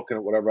ground and looking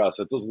at whatever else,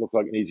 it doesn't look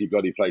like an easy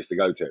bloody place to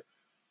go to.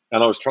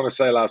 And I was trying to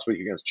say last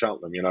week against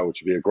Cheltenham,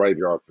 which would be a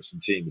graveyard for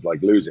some teams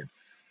like losing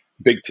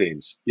big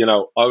teams.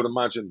 I would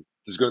imagine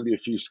there's going to be a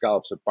few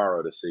scalps at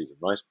Barrow this season,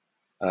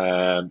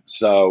 right?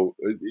 So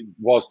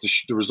whilst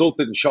the result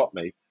didn't shock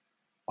me,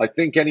 I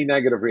think any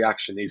negative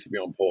reaction needs to be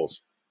on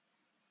pause.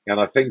 And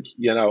I think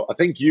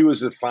you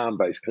as a fan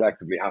base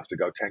collectively have to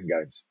go 10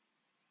 games.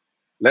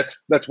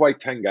 Let's wait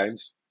 10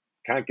 games.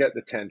 Can't get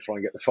the 10, try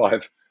and get the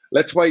 5.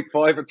 Let's wait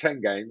 5 or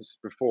 10 games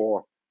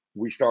before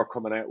we start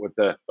coming out with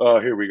the, oh,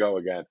 here we go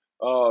again.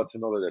 Oh, it's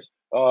another this.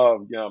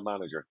 Oh,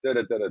 manager. Da,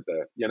 da, da, da,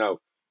 da.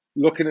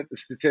 Looking at the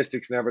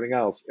statistics and everything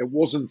else, it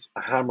wasn't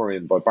a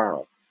hammering by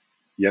Barrow.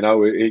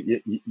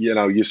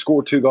 You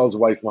scored 2 goals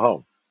away from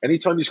home.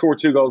 Anytime you score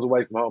 2 goals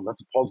away from home,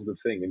 that's a positive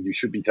thing, and you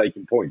should be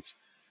taking points.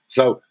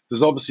 So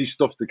there's obviously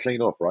stuff to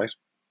clean up, right?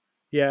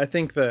 Yeah, I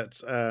think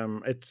that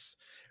it's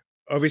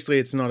obviously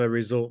it's not a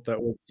result that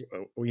was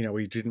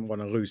we didn't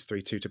want to lose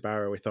 3-2 to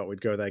Barrow. We thought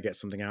we'd go there, get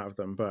something out of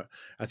them, but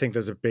I think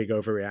there's a big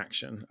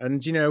overreaction.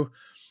 And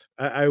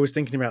I was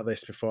thinking about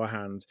this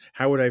beforehand.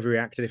 How would I have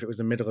reacted if it was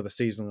the middle of the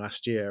season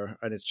last year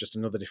and it's just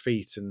another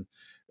defeat? And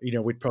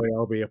we'd probably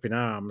all be up in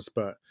arms.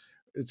 But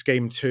it's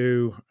game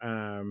 2.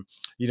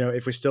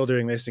 If we're still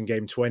doing this in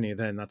game 20,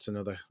 then that's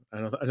another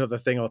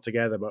thing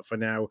altogether. But for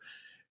now,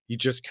 you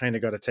just kind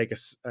of got to take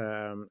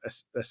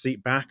a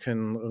seat back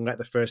and let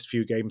the first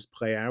few games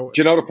play out.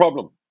 Do you know the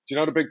problem? Do you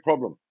know the big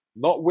problem?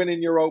 Not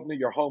winning your opener,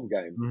 your home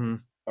game, Mm-hmm.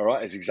 all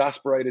right, has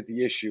exasperated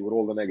the issue with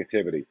all the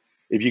negativity.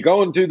 If you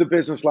go and do the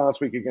business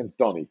last week against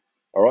Donny,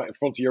 all right, in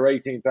front of your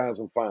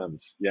 18,000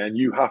 fans, yeah, and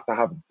you have to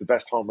have the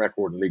best home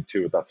record in League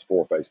Two at that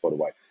sport base, by the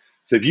way.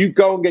 So if you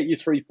go and get your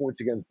 3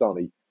 points against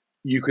Donny,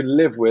 you can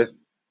live with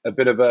a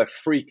bit of a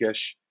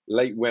freakish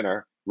late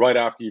winner right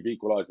after you've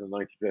equalised in the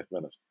 95th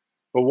minute.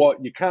 But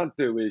what you can't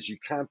do is you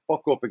can't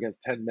fuck up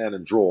against 10 men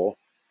and draw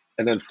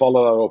and then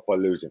follow that up by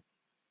losing.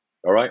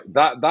 All right,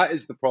 that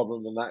is the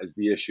problem and that is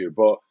the issue.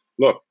 But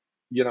look,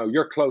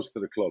 you're close to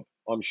the club.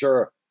 I'm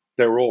sure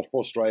they were all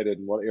frustrated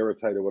and what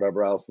irritated,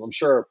 whatever else. And I'm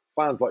sure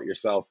fans like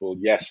yourself will,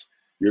 yes,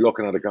 you're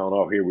looking at it going,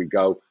 oh, here we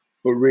go.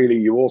 But really,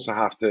 you also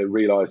have to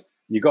realise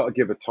you got to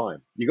give it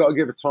time. You got to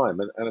give it time.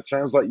 And it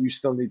sounds like you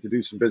still need to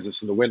do some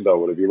business in the window.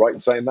 Would I be right in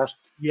saying that?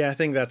 Yeah, I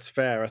think that's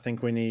fair. I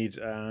think we need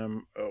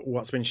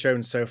what's been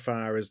shown so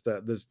far is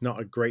that there's not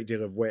a great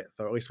deal of width,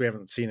 or at least we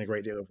haven't seen a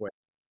great deal of width.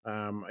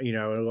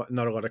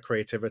 Not a lot of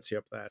creativity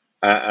up there.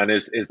 And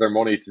is there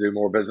money to do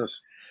more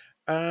business?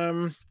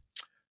 Um,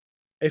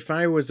 if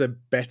I was a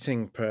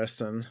betting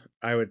person,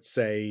 I would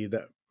say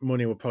that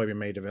money will probably be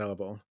made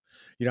available.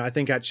 I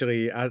think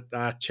actually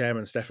our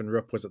chairman Stefan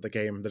Rupp was at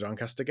the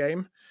Doncaster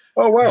game,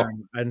 Oh, well.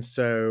 and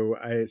so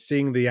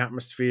seeing the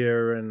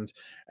atmosphere and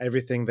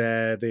everything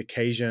there, the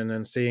occasion,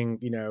 and seeing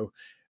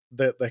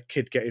the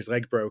kid get his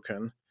leg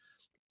broken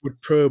would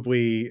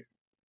probably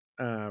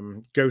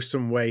go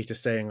some way to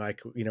saying like,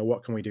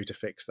 what can we do to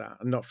fix that,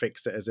 and not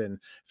fix it as in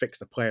fix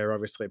the player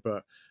obviously,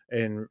 but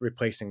in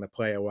replacing the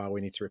player while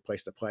we need to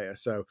replace the player.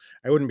 So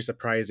I wouldn't be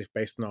surprised if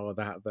based on all of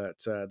that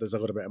there's a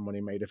little bit of money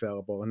made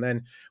available. And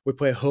then we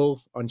play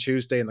Hull on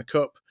Tuesday in the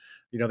cup.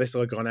 This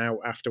will have gone out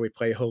after we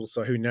play Hull,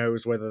 so who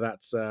knows whether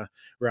that's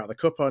we're out of the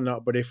cup or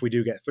not. But if we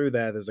do get through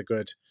there, there's a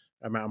good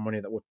amount of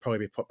money that would probably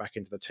be put back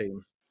into the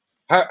team.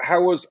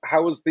 How was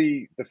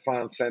the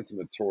fan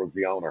sentiment towards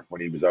the owner when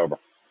he was over?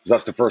 Because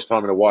that's the first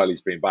time in a while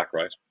he's been back,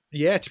 right?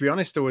 Yeah, to be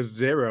honest, there was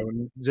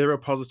zero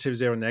positive,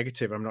 zero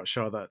negative. I'm not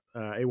sure that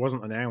it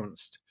wasn't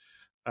announced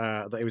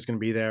that he was going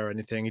to be there or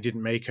anything. He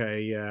didn't make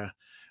a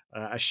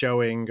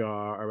showing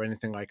or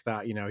anything like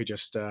that. He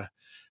just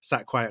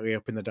sat quietly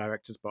up in the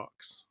director's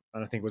box,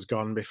 and I think was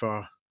gone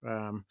before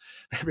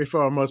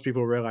before most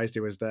people realised he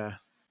was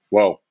there.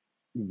 Whoa.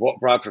 what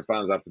Bradford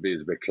fans have to be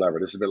is a bit clever.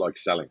 This is a bit like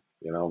selling.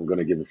 I'm going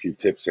to give a few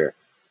tips here.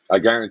 I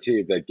guarantee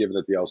if they'd given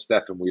it the old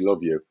Stefan, we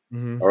love you,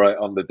 Hmm. all right,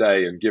 on the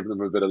day and given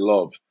him a bit of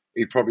love,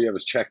 he'd probably have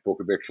his checkbook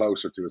a bit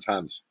closer to his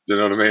hands. Do you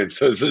know what I mean?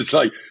 So it's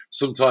like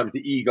sometimes the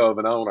ego of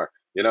an owner,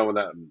 and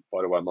that, and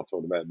by the way, I'm not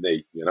talking about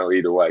me,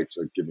 either way,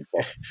 so give me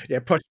fuck. Yeah,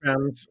 Posh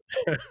fans.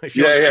 If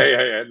you Yeah, want, yeah,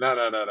 yeah, yeah. No,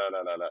 no, no, no,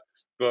 no, no, no.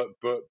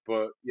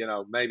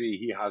 But maybe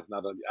he has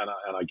not, and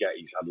I get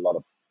he's had a lot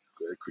of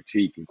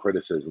critique and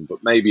criticism, but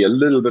maybe a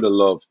little bit of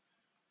love,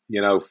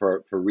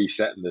 for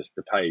resetting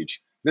the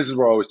page. This is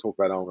where I always talk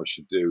about owners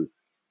should do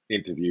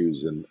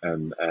interviews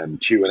and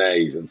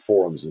Q&As and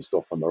forums and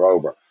stuff when they're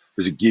over,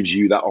 because it gives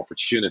you that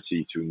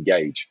opportunity to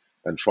engage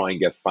and try and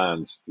get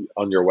fans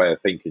on your way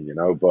of thinking,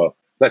 But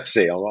let's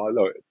see.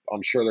 Look,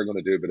 I'm sure they're going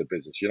to do a bit of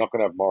business. You're not going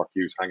to have Mark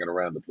Hughes hanging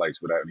around the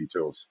place without any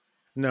tools.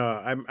 no,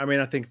 I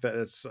mean, I think that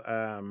it's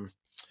I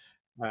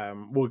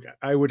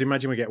would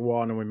imagine we get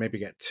one and we maybe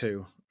get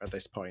two at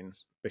this point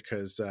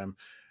because they're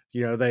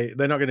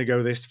not going to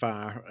go this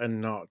far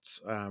and not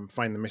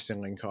find the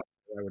missing link. I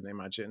wouldn't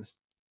imagine.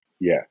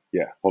 Yeah,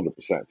 yeah, 100%.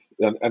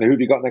 And who have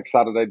you got next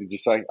Saturday? Did you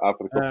say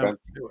after the cup Um,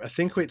 then? I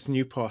think it's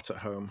Newport at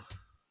home.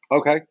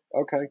 Okay,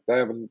 okay. They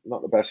haven't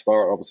not the best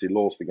start. Obviously,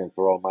 lost against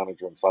their old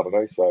manager on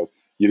Saturday, so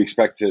you'd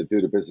expect to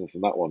do the business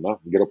in that one, no?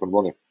 And get up and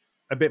running.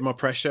 A bit more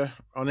pressure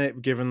on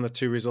it given the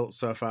two results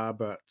so far,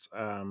 but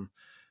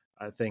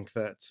I think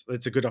that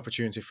it's a good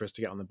opportunity for us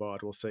to get on the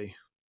board. We'll see.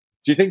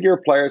 Do you think your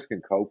players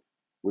can cope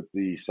with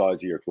the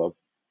size of your club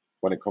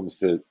when it comes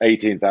to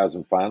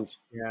 18,000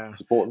 fans Yeah,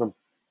 supporting them?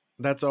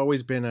 that's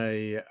always been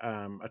a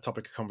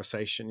topic of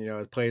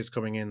conversation. Players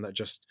coming in that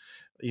just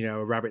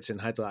rabbits in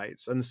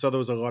headlights, and so there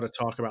was a lot of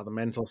talk about the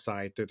mental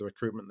side through the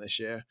recruitment this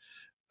year.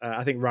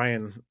 I think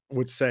Ryan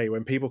would say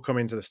when people come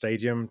into the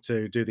stadium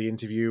to do the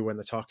interview, when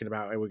they're talking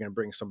about, are we going to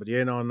bring somebody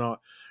in or not?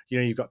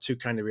 You've got two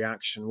kind of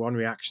reaction. One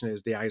reaction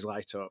is the eyes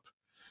light up,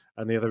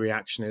 and the other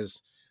reaction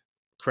is,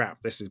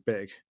 crap, this is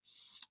big.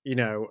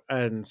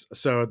 And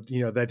so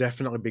they're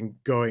definitely been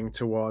going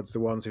towards the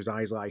ones whose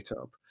eyes light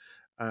up,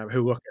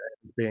 who look at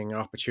it as being an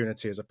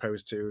opportunity as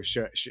opposed to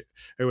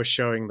who are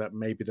showing that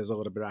maybe there's a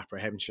little bit of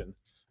apprehension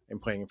in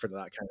playing in front of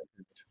that kind of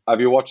group.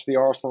 Have you watched the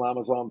Arsenal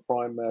Amazon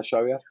Prime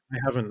show yet? I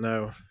haven't,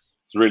 no.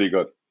 It's really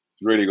good.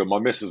 It's really good. My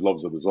missus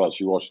loves it as well.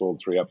 She watched all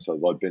 3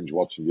 episodes. I binge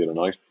watched them the other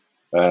night.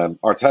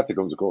 Arteta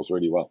comes across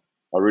really well.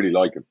 I really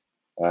like him.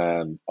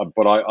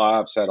 But I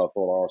have said I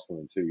thought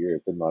Arsenal in 2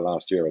 years, didn't I?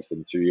 Last year I said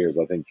in 2 years.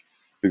 I think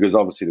because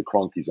obviously the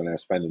Cronkies are now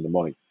spending the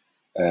money,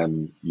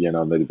 and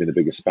they've been the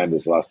biggest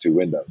spenders the last two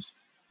windows.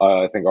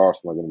 I think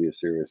Arsenal are going to be a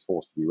serious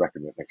force to be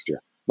reckoned with next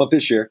year. Not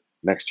this year,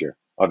 next year.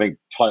 I think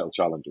title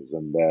challenges.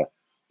 And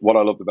what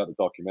I loved about the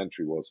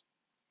documentary was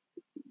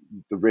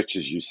the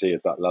riches you see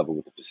at that level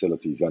with the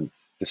facilities and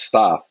the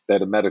staff. They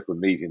had a medical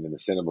meeting in the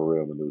cinema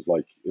room, and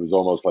it was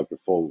almost like a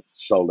full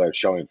sold out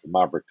showing for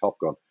Maverick Top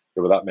Gun.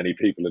 There were that many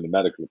people in the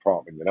medical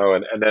department,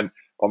 and then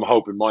I'm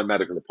hoping my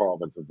medical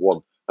department of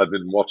one I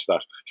didn't watch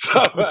that.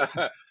 So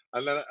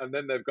and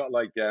then they've got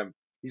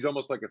he's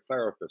almost like a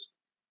therapist.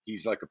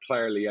 He's like a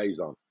player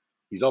liaison.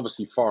 He's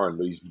obviously foreign,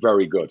 but he's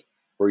very good.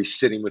 Where he's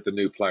sitting with the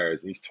new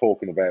players and he's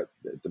talking about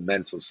the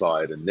mental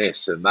side and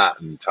this and that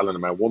and telling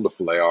them how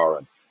wonderful they are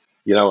and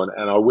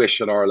I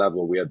wish at our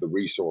level we had the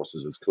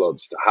resources as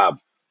clubs to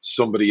have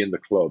somebody in the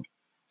club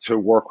to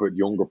work with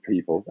younger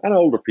people and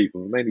older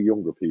people, mainly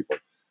younger people,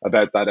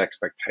 about that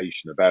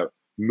expectation, about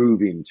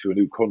moving to a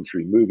new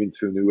country, moving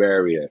to a new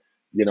area.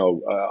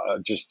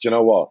 Just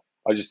what?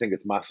 I just think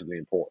it's massively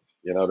important.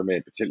 You know what I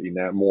mean? Particularly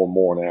now, more and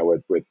more now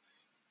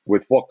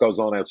with what goes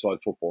on outside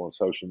football and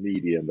social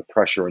media and the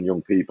pressure on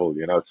young people.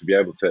 To be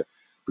able to,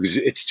 because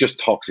it's just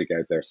toxic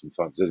out there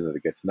sometimes, isn't it?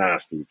 It gets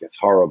nasty, it gets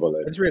horrible,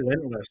 and It's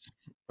relentless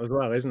as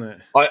well, isn't it?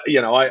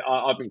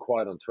 I've been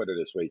quiet on Twitter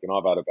this week, and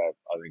I've had about,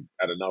 I think,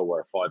 out of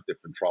nowhere, 5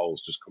 different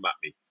trolls just come at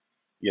me.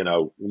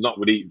 Not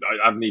really.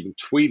 I haven't even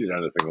tweeted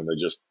anything, and they're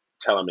just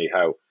telling me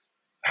how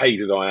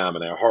hated I am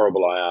and how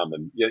horrible I am,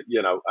 and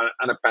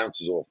it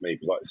bounces off me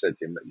because, like I said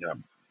to him,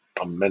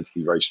 I'm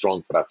mentally very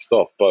strong for that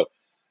stuff. But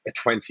a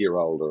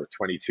 20-year-old or a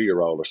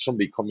 22-year-old or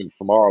somebody coming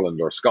from Ireland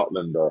or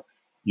Scotland or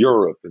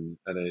Europe, and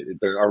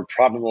they are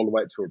traveling all the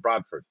way to a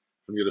Bradford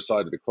from the other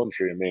side of the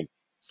country. I mean,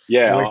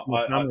 yeah, Away from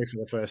the family for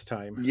the first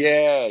time.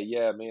 yeah,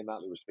 yeah. Me and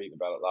Natalie were speaking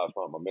about it last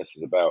night. My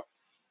missus about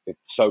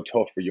it's so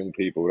tough for young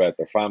people without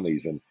their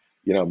families, and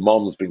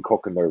mom's been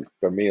cooking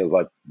their meals.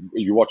 Like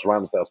you watch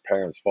Ramsdale's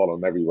parents follow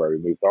him everywhere. He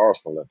moved to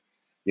Arsenal,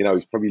 and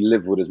he's probably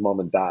lived with his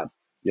mum and dad.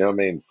 You know what I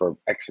mean, for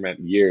X amount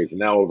of years, and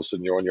now all of a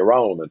sudden you're on your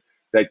own. And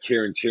they had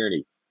Kieran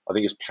Tierney. I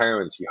think his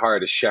parents. He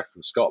hired a chef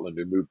from Scotland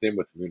who moved in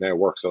with him, who now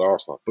works at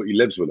Arsenal, but he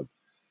lives with him,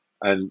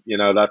 and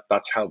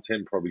that's helped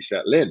him probably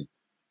settle in.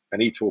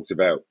 And he talked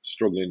about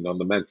struggling on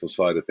the mental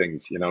side of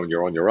things, and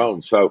you're on your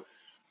own. So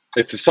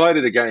it's a side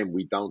of the game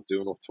we don't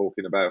do enough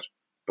talking about.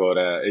 But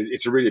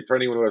it's a really, for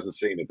anyone who hasn't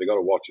seen it, they got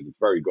to watch it. It's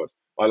very good.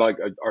 I like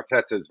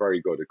Arteta is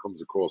very good. It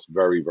comes across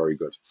very, very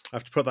good. I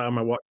have to put that on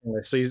my watching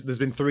list. So there's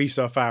been 3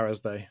 so far, has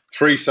they?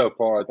 3 so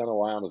far. I don't know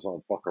why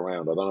Amazon fuck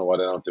around. I don't know why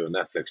they don't do a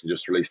Netflix and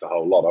just release a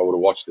whole lot. I would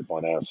have watched it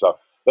by now. So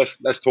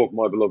let's talk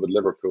my beloved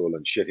Liverpool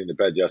and shitting the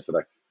bed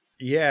yesterday.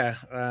 Yeah.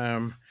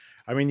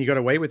 I mean, you got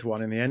away with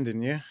one in the end,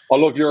 didn't you? I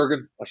love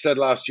Jurgen. I said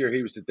last year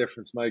he was the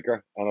difference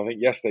maker, and I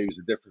think yesterday he was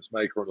the difference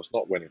maker, and it's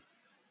not winning.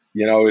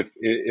 You know,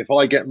 if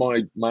I get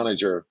my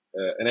manager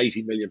an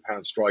 £80 million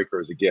striker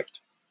as a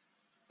gift,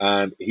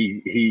 and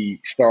he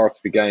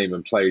starts the game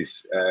and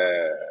plays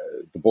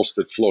the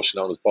busted flush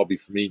known as Bobby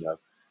Firmino,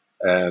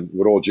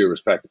 with all due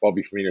respect,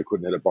 Bobby Firmino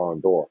couldn't hit a barn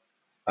door,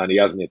 and he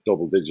hasn't hit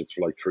double digits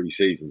for like 3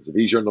 seasons. If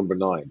he's your number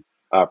 9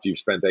 after you've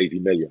spent 80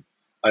 million,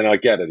 and I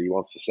get it, he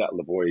wants to settle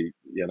the boy,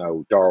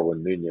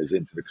 Darwin Nunez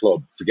into the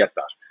club. Forget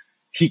that.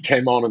 He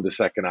came on in the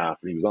second half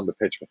and he was on the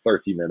pitch for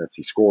 30 minutes.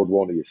 He scored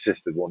one, he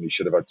assisted one, he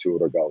should have had 2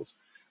 other goals.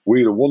 We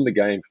would have won the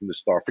game from the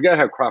start. Forget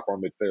how crap our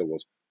midfield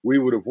was. We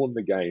would have won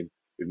the game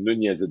if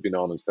Nunez had been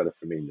on instead of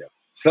Firmino.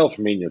 Sell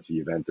Firmino to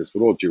Juventus.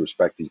 With all due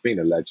respect, he's been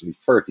a legend. He's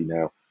 30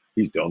 now.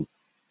 He's done.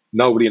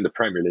 Nobody in the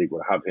Premier League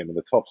would have him in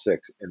the top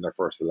 6 in their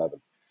first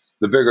 11.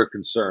 The bigger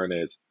concern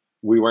is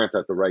we weren't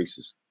at the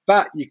races.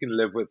 That you can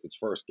live with. It's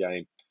first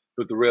game.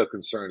 But the real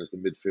concern is the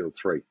midfield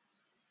 3.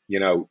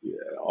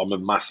 I'm a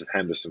massive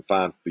Henderson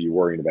fan, but you're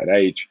worrying about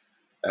age.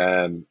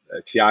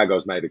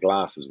 Thiago's made of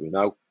glass, as we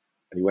know,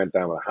 and he went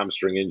down with a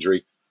hamstring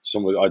injury.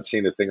 I'd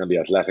seen a thing on The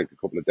Athletic a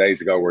couple of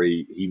days ago where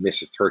he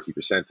misses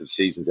 30% of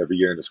seasons every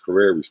year in his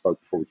career. We spoke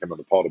before we came on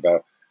the pod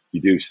about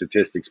you do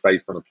statistics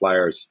based on a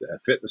player's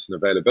fitness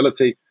and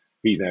availability.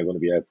 He's now going to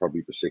be out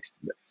probably for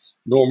 60.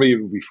 Normally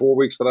it would be 4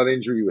 weeks for that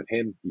injury. With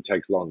him, he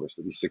takes longer,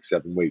 so it'll be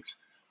 6-7 weeks.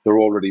 They're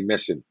already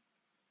missing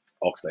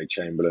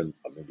Oxlade-Chamberlain.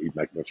 I mean, he'd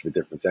make much of a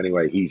difference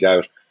anyway. He's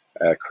out.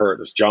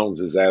 Curtis Jones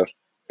is out.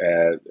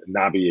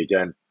 Naby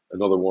again,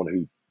 another one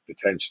who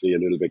potentially a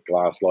little bit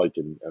glass-like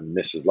and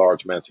misses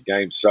large amounts of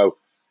games. So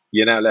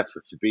you're now left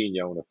with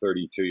Fabinho and a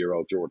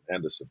 32-year-old Jordan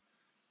Henderson.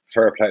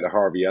 Fair play to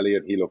Harvey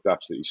Elliott. He looked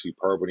absolutely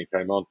superb when he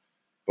came on.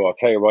 But I'll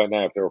tell you right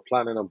now, if they were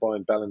planning on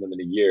buying Bellingham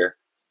in a year,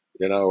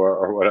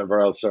 or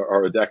whatever else,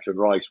 or a Declan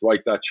Rice,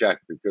 write that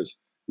check, because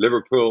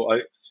Liverpool,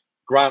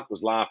 Grant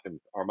was laughing,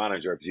 our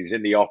manager, because he was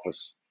in the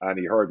office and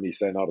he heard me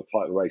saying, "Oh, the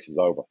title race is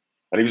over,"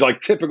 and he was like,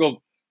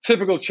 "Typical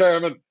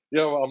chairman."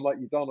 I'm like,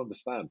 you don't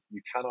understand.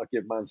 You cannot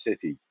give Man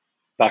City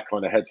that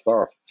kind of head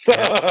start.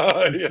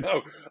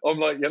 I'm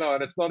like,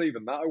 and it's not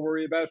even that I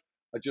worry about.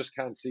 I just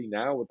can't see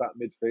now with that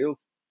midfield,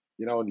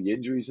 and the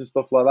injuries and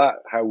stuff like that,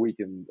 how we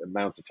can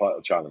mount a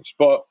title challenge.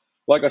 But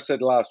like I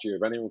said last year,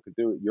 if anyone could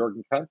do it,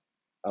 Jurgen can.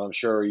 And I'm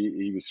sure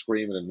he was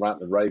screaming and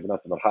ranting and raving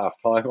at them at half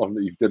time.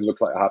 He didn't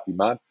look like a happy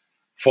man.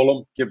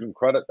 Fulham, give them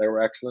credit. They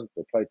were excellent.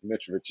 They played to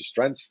Mitrovic's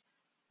strengths.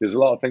 There's a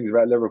lot of things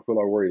about Liverpool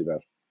I worry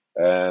about.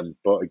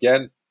 But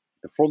again,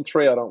 the front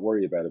 3 I don't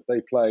worry about. If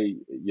they play,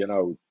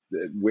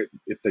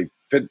 if they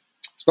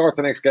start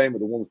the next game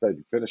with the ones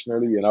they've finished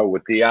early,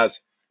 with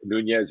Diaz,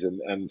 Nunez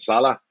and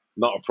Salah,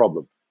 not a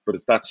problem. But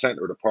it's that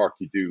centre of the park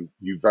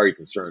you're very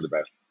concerned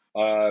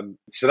about.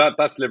 So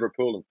that's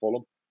Liverpool and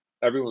Fulham.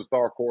 Everyone's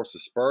dark horse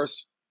is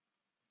Spurs.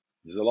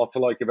 There's a lot to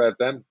like about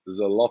them. There's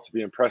a lot to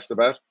be impressed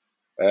about.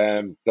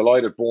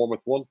 Delighted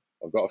Bournemouth won.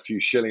 I've got a few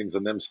shillings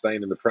on them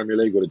staying in the Premier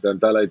League with a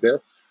Dembele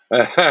deal.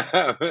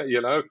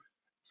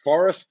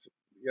 Forest,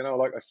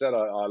 like I said,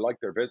 I like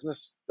their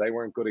business. They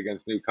weren't good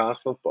against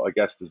Newcastle, but I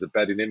guess there's a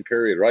betting in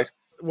period, right?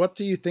 What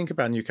do you think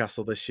about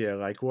Newcastle this year?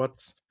 I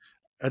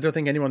don't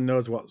think anyone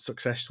knows what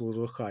success will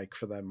look like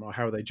for them, or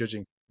how are they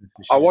judging this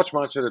I year? watched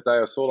match of the day.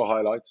 I saw the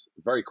highlights.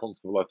 Very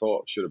comfortable. I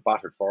thought should have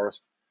battered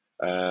Forest.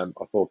 I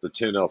thought the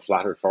 2-0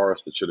 flattered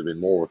Forest. It should have been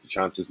more with the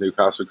chances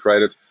Newcastle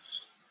created.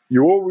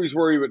 You always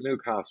worry with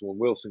Newcastle when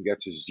Wilson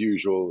gets his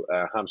usual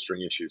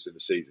hamstring issues in the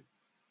season.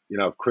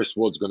 If Chris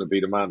Wood's going to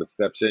be the man that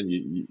steps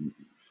in,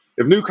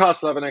 if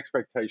Newcastle have an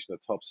expectation of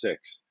top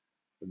 6,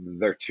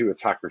 they're 2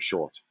 attackers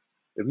short.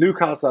 If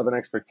Newcastle have an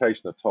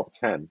expectation of top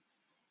 10,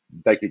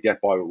 they could get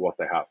by with what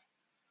they have.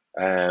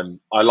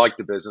 I like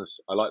the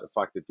business. I like the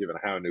fact they've given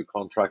Howe a new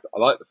contract. I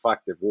like the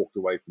fact they've walked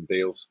away from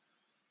deals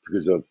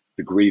because of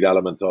the greed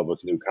element of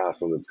it's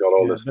Newcastle. It's got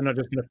all this. They're not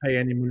just going to pay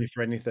any money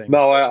for anything.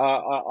 No,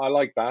 I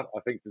like that. I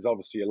think there's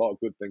obviously a lot of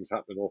good things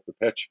happening off the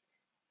pitch.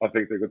 I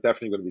think they're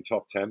definitely going to be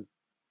top 10.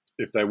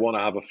 If they want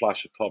to have a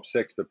flash of top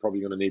 6, they're probably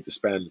going to need to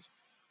spend,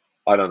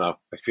 I don't know,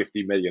 a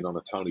 50 million on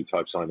a Tony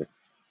type signing.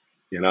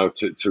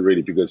 To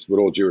really, because with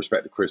all due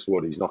respect to Chris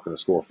Wood, he's not going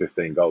to score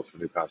 15 goals for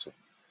Newcastle.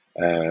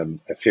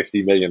 A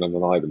 50 million on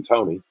an Ivan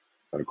Toney,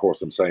 and of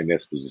course I'm saying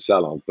this because of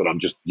sell-ons, but I'm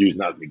just using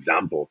that as an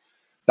example.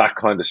 That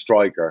kind of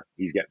striker,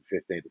 he's getting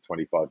 15 to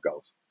 25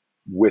 goals.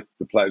 With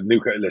the player,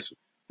 listen,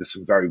 there's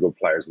some very good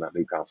players in that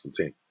Newcastle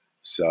team.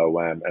 So,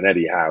 and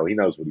Eddie Howe, he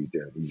knows what he's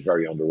doing. He's a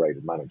very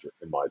underrated manager,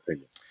 in my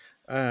opinion.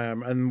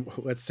 And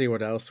let's see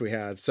what else we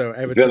had. So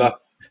Everton,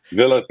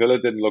 Villa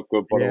didn't look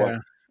good, by the way.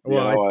 You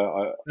Well,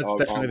 know, that's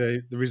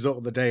definitely the result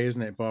of the day,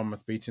 isn't it?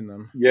 Bournemouth beating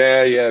them.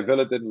 yeah.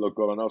 Villa didn't look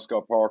good. I know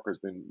Scott Parker's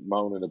been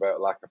moaning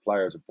about lack of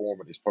players at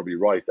Bournemouth. He's probably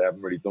right. They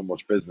haven't really done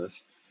much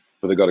business,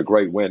 but they got a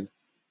great win.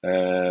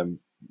 Um,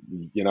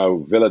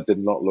 Villa did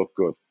not look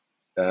good.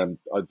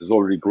 There's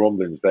already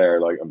grumblings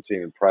there. Like I'm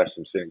seeing in press,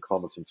 I'm seeing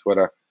comments on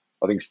Twitter.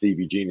 I think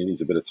Stevie Genie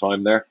needs a bit of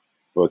time there.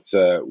 But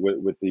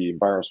with the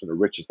embarrassment of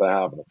riches they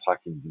have and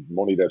attacking the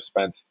money they've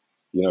spent,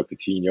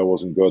 Coutinho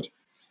wasn't good.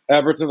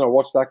 Everton, I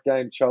watched that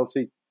game.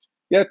 Chelsea,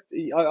 yeah,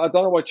 I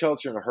don't know why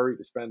Chelsea are in a hurry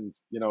to spend,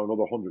 another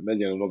 100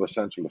 million, another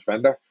central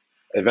defender.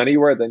 If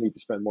anywhere, they need to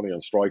spend money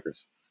on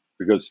strikers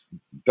because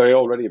they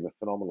already have a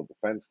phenomenal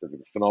defence, they have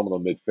a phenomenal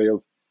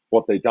midfield.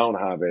 What they don't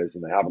have is,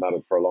 and they haven't had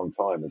it for a long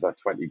time, is that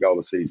 20 goal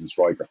a season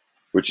striker,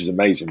 which is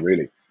amazing,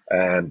 really.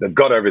 And they've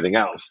got everything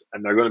else,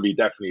 and they're going to be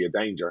definitely a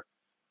danger.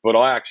 But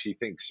I actually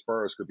think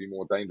Spurs could be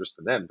more dangerous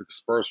than them because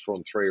Spurs'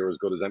 front three are as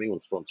good as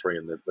anyone's front three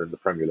in the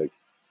Premier League.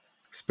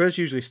 Spurs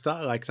usually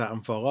start like that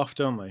and fall off,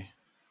 don't they?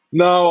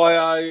 No,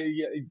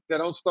 yeah, they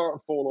don't start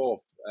and fall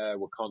off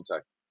with Conte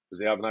because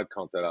they haven't had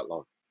Conte that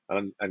long.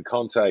 And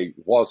Conte,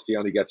 whilst he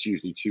only gets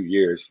usually 2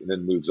 years and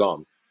then moves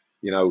on,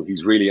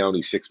 he's really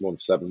only 6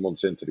 months, 7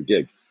 months into the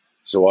gig.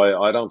 So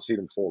I don't see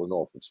them falling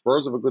off. If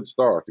Spurs have a good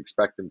start,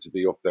 expect them to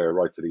be up there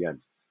right to the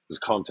end because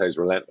Conte's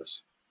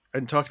relentless.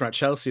 And talking about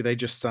Chelsea, they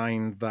just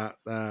signed that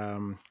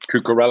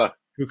Cucurella.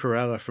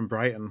 Cucurella from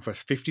Brighton for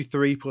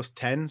 53 plus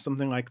 10,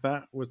 something like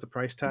that was the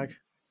price tag.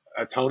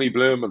 Tony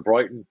Bloom and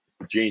Brighton,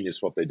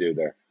 genius what they do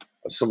there.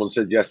 As someone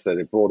said yesterday,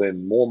 they brought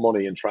in more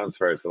money in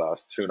transfers the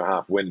last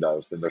 2.5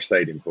 windows than their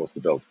stadium cost to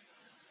build.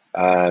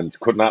 And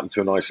couldn't happen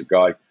to a nicer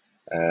guy.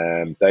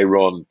 They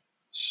run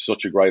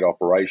such a great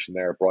operation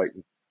there at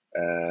Brighton.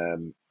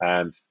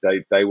 And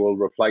they will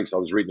replace. I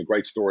was reading a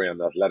great story on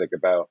the Athletic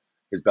about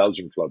his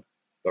Belgian club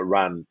that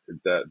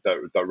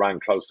ran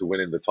close to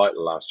winning the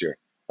title last year.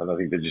 And I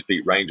think they just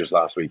beat Rangers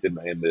last week,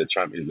 didn't they, in the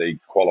Champions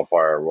League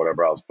qualifier or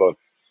whatever else. But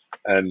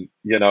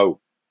what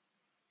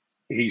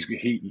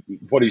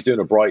he's doing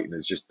at Brighton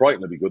is just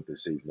Brighton will be good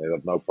this season. They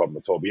have no problem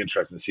at all. It'll be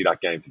interesting to see that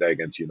game today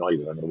against United.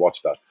 I'm going to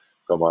watch that.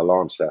 Got my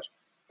alarm set.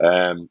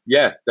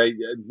 They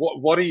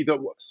what you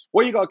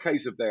got a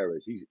case of there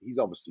is he's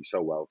obviously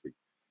so wealthy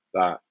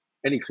that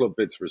any club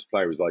bids for his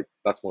player is like,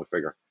 that's my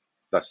figure.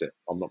 That's it.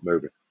 I'm not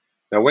moving.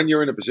 Now, when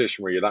you're in a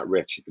position where you're that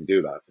rich, you can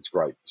do that. It's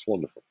great. It's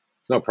wonderful.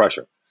 There's no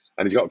pressure.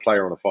 And he's got a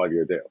player on a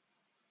 5-year deal.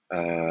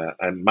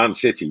 And Man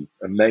City,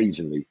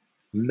 amazingly,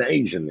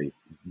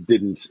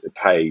 didn't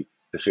pay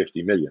the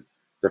 50 million.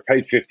 They've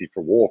paid 50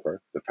 for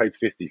Walker. They've paid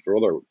 50 for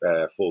other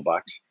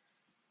fullbacks.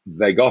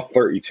 They got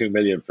 32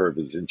 million for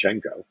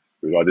Zinchenko,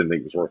 who I didn't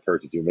think was worth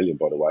 32 million,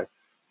 by the way.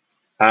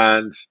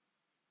 And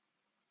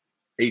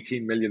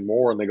 18 million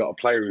more, and they got a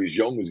player who's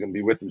young, who's going to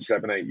be with them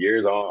 7-8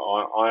 years.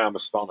 I am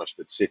astonished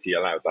that City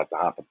allowed that to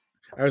happen.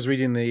 I was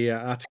reading the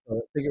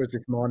article, I think it was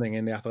this morning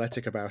in The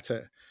Athletic about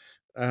it.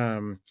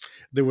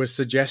 There was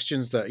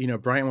suggestions that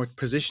Brighton were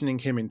positioning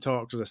him in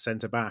talks as a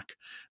centre back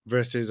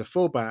versus a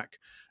full back,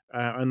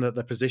 and that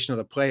the position of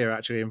the player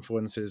actually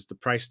influences the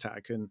price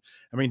tag. And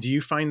I mean, do you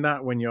find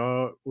that when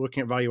you're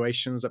looking at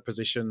valuations, that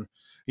position,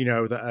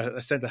 that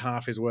a centre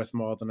half is worth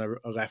more than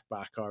a left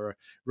back, or a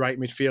right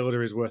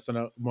midfielder is worth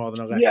more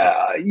than a left back?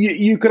 Yeah,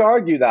 you could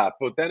argue that,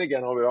 but then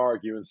again, I would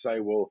argue and say,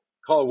 well,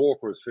 Kyle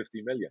Walker is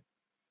 50 million.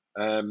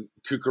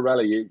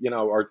 Cucurella,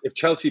 or if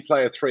Chelsea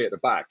play a 3 at the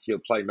back, he'll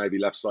play maybe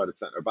left-sided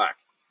centre back.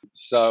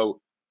 So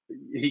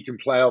he can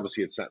play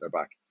obviously at centre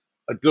back.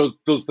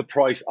 Does the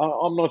price?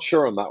 I'm not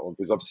sure on that one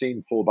because I've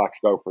seen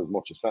fullbacks go for as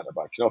much as centre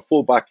backs.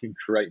 Fullback can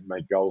create and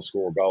make goals,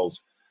 score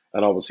goals,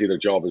 and obviously their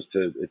job is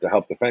to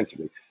help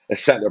defensively. A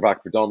centre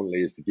back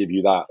predominantly is to give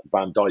you that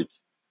Van Dijk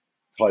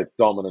type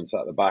dominance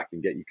at the back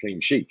and get you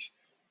clean sheets.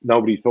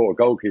 Nobody thought a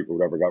goalkeeper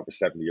would ever go for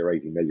 70 or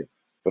 80 million,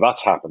 but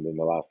that's happened in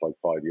the last 5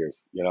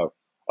 years.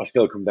 I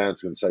still come down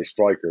to and say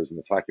strikers and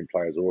attacking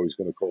players are always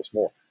going to cost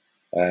more.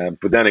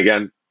 But then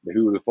again,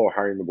 who would have thought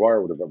Harry Maguire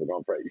would have ever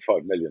gone for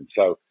 85 million?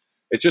 So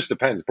it just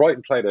depends.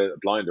 Brighton played a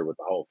blinder with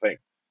the whole thing,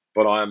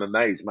 but I am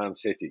amazed Man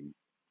City,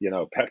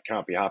 Pep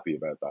can't be happy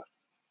about that.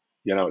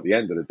 At the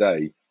end of the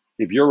day,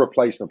 if you're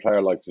replacing a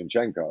player like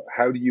Zinchenko,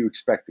 how do you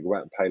expect to go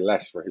out and pay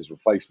less for his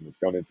replacements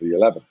going into the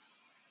 11?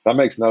 That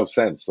makes no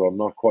sense. So I'm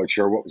not quite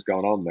sure what was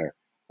going on there.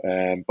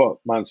 But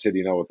Man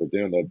City know what they're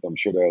doing. I'm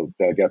sure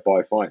they'll get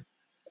by fine.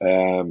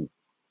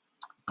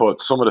 But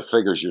some of the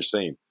figures you're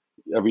seeing,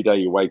 every day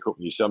you wake up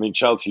and you see,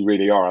 Chelsea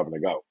really are having a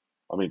go.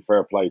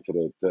 Fair play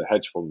to the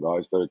hedge fund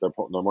guys. They're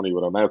putting their money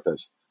where their mouth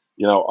is.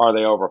 Are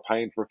they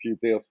overpaying for a few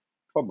deals?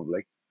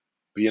 Probably.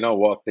 But you know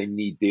what? They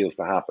need deals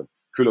to happen.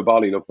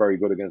 Koulibaly looked very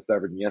good against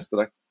Everton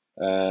yesterday.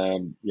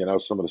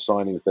 Some of the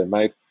signings they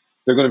made.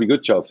 They're going to be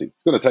good, Chelsea.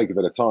 It's going to take a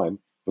bit of time,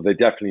 but they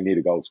definitely need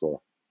a goal scorer.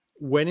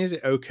 When is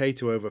it okay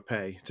to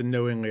overpay, to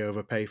knowingly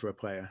overpay for a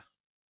player?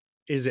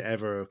 Is it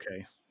ever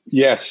okay?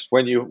 Yes,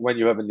 when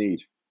you have a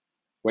need.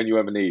 When you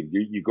have a need.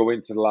 You go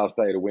into the last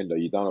day of the window,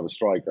 you don't have a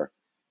striker.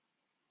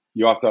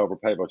 You have to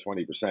overpay by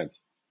 20%,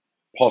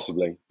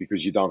 possibly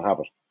because you don't have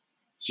it.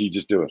 So you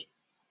just do it.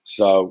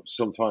 So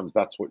sometimes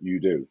that's what you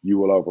do. You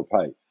will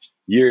overpay.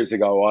 Years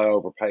ago, I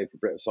overpaid for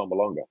Britta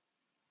Sombalonga.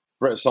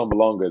 Britta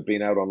Sombalonga had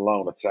been out on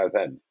loan at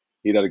Southend.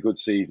 He'd had a good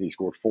season. He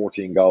scored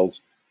 14 goals.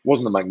 It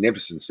wasn't a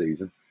magnificent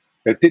season.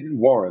 It didn't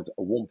warrant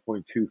a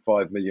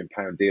 £1.25 million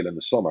deal in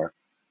the summer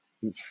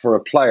for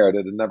a player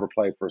that had never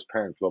played for his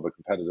parent club a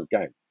competitive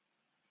game.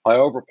 I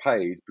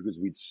overpaid because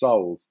we'd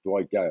sold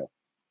Dwight Gale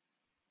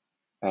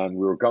and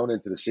we were going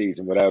into the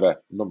season without a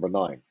number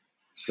 9.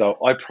 So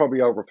I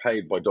probably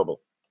overpaid by double.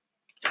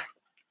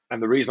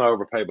 And the reason I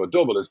overpaid by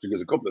double is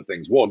because a couple of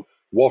things. One,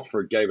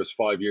 Watford gave us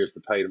 5 years to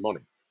pay the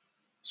money.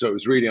 So it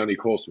was really only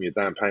costing me a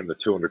down payment of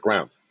 200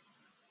 grand.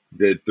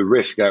 The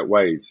risk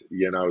outweighed,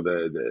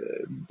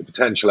 the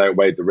potential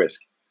outweighed the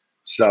risk.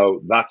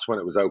 So that's when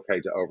it was okay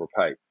to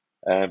overpay.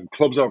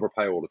 Clubs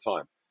overpay all the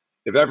time.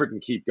 If Everton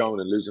keep going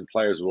and losing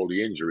players with all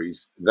the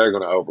injuries, they're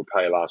going to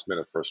overpay last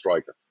minute for a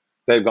striker.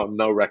 They've got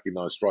no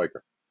recognised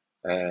striker,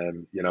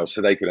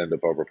 so they could end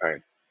up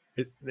overpaying.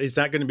 Is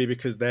that going to be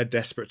because they're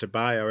desperate to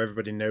buy, or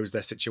everybody knows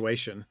their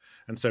situation,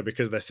 and so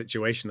because of their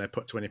situation, they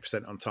put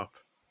 20% on top?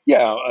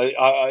 Yeah,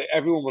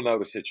 everyone will know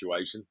the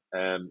situation.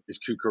 Is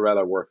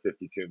Cucurella worth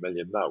 52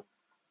 million? No.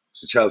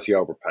 So Chelsea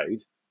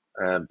overpaid,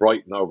 and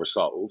Brighton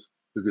oversold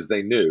because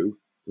they knew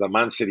that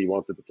Man City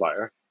wanted the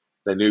player.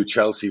 They knew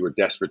Chelsea were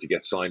desperate to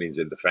get signings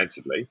in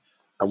defensively.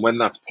 And when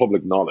that's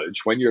public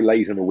knowledge, when you're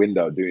late in a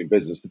window doing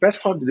business, the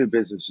best time to do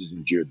business is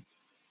in June.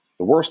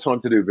 The worst time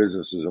to do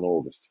business is in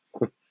August,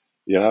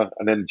 and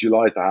then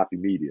July is the happy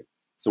medium.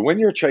 So when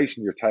you're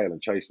chasing your tail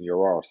and chasing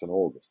your arse in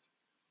August,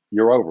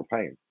 you're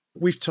overpaying.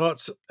 We've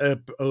talked a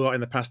lot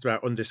in the past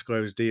about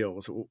undisclosed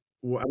deals.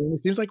 I mean,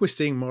 it seems like we're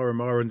seeing more and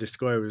more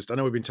undisclosed. I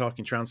know we've been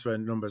talking transfer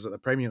numbers at the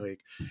Premier League.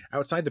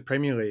 Outside the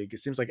Premier League, it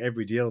seems like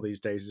every deal these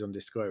days is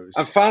undisclosed.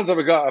 And fans have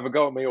a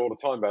go at me all the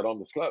time about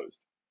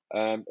undisclosed.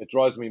 It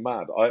drives me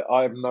mad.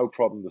 I have no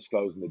problem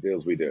disclosing the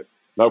deals we do.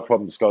 No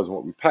problem disclosing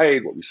what we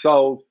paid, what we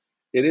sold.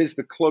 It is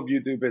the club you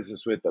do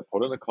business with that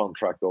put in a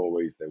contract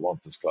always. They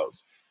want to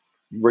disclose.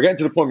 We're getting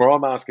to the point where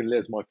I'm asking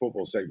Liz, my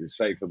football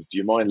secretary, do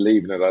you mind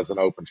leaving it as an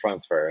open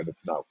transfer? And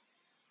it's no.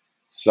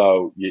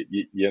 So,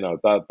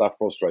 that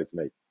frustrates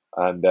me.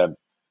 And,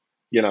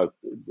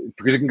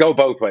 because it can go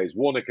both ways.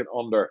 One, it can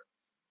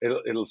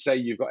it'll say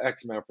you've got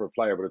X amount for a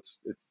player, but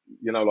it's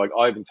like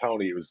Ivan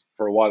Toney, it was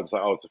for a while, it was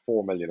like, oh, it's a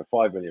 4 million, a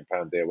 5 million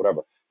pound deal,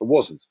 whatever. It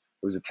wasn't.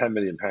 It was a 10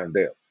 million pound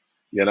deal.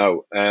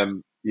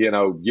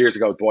 Years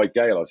ago, Dwight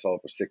Gale, I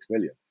sold for 6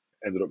 million,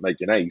 ended up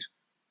making 8.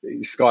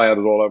 Sky had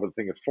it all over the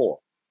thing at 4.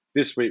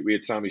 This week we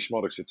had Sammy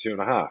Schmodix at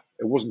 2.5.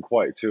 It wasn't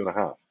quite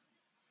 2.5.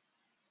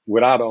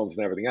 With add-ons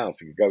and everything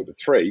else, it could go to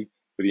 3,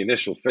 but the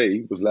initial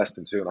fee was less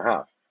than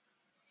 2.5.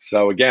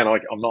 So again,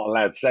 I'm not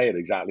allowed to say it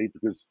exactly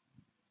because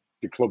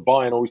the club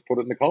buying always put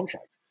it in the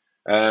contract.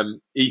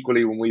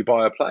 Equally, when we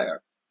buy a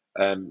player,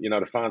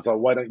 the fans are,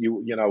 why don't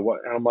you,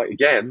 what? And I'm like,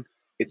 again,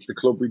 it's the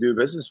club we do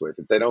business with.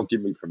 If they don't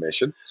give me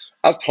permission,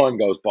 as time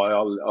goes by,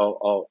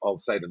 I'll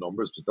say the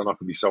numbers because they're not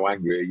going to be so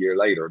angry a year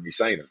later at me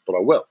saying it, but I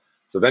will.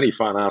 So if any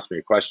fan asks me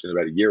a question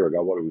about a year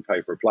ago, what did we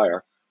pay for a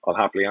player? I'll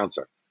happily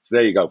answer. So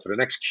there you go. For the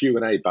next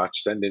Q&A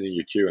batch, send in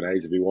your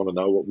Q&As if you want to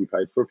know what we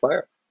paid for a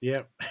player.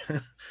 Yeah.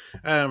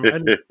 And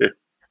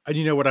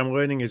what I'm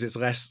learning is it's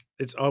less,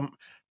 I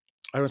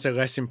don't say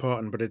less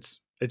important, but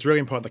it's really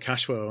important, the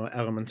cash flow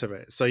element of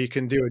it. So you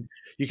can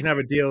have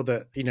a deal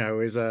that,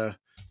 is a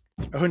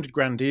 100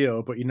 grand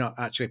deal, but you're not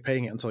actually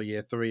paying it until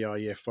year 3 or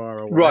year 4 or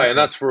whatever. Right, and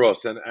that's for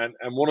us. And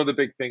one of the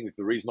big things,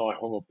 the reason I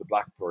hung up the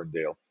Blackburn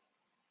deal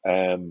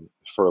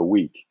for a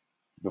week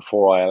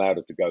before I allowed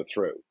it to go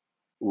through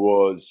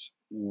was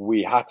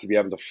we had to be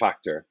able to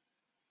factor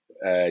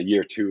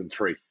year 2 and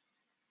 3.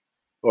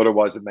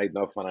 Otherwise, it made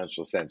no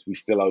financial sense. We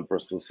still owed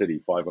Bristol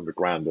City 500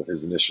 grand of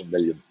his initial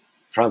million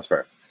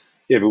transfer.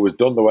 If it was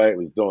done the way it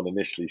was done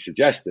initially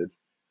suggested,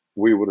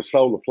 we would have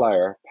sold the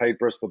player, paid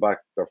Bristol back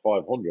their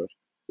 500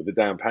 with a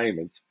down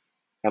payment,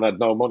 and had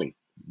no money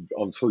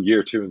until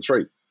year 2 and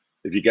 3,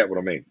 if you get what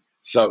I mean.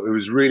 So it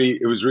was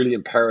really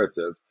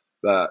imperative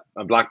that,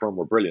 and Blackburn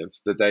were brilliant,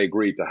 that they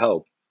agreed to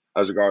help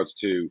as regards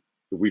to,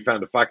 if we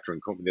found a factoring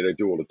company, they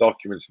do all the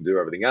documents and do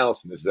everything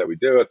else, and this is how we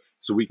do it,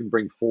 so we can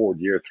bring forward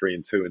year 3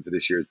 and 2 into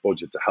this year's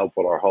budget to help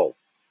with our hole.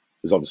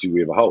 Because obviously we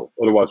have a hole.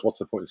 Otherwise, what's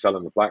the point in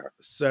selling the player?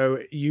 So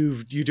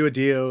you do a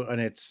deal and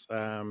it's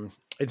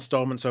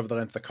installments over the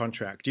length of the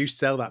contract. Do you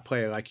sell that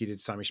player like you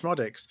did Sammy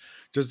Schmodix?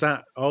 Does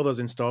all those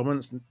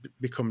installments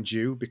become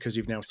due because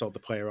you've now sold the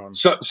player on?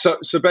 So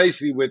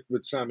basically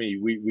with Sammy,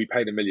 we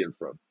paid $1 million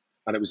for him,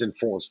 and it was in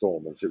 4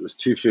 installments. It was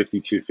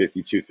 250,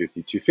 250,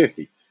 250,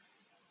 250.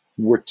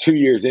 We're 2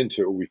 years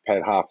into it, we've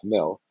paid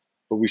 $500,000,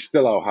 but we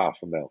still owe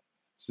 $500,000.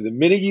 So the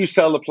minute you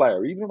sell the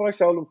player, even if I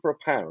sell them for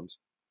 £1,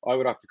 I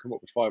would have to come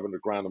up with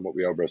 500 grand on what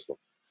we owe Bristol.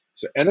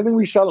 So anything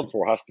we sell them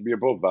for has to be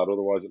above that,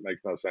 otherwise it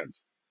makes no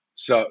sense.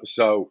 So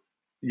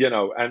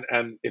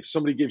and if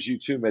somebody gives you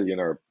 2 million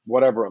or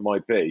whatever it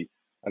might be,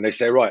 and they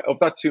say, right, of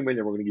that 2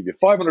 million, we're going to give you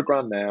 500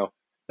 grand now,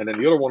 and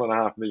then the other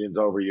 1.5 million's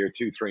over year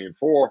 2, 3, and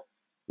 4.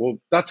 Well,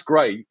 that's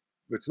great.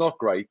 It's not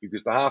great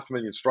because the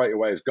 $500,000 straight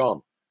away is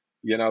gone.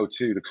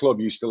 to the club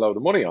you still owe the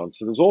money on.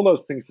 So there's all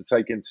those things to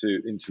take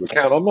into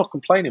account. I'm not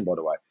complaining, by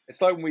the way.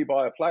 It's like when we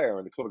buy a player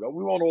and the club go,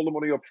 we want all the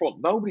money up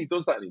front. Nobody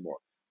does that anymore.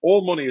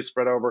 All money is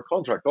spread over a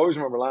contract. I always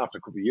remember laughing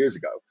a couple of years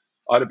ago.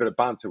 I had a bit of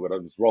banter with it.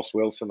 It was Ross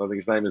Wilson, I think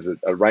his name is,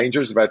 at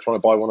Rangers, about trying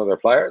to buy one of their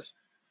players.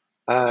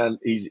 And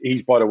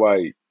he's, by the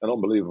way, an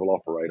unbelievable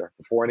operator.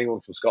 Before anyone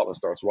from Scotland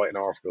starts writing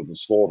articles and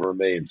slaughtering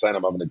me and saying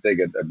I'm having a dig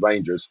at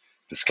Rangers,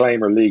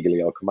 disclaimer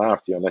legally, I'll come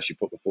after you unless you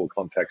put the full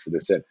context of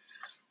this in.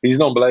 He's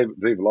an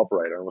unbelievable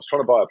operator. I was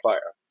trying to buy a player,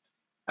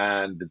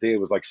 and the deal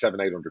was like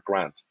 700-800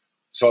 grand.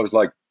 So I was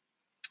like,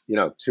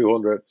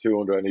 200,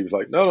 and he was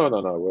like, no,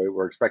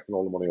 we're expecting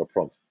all the money up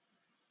front.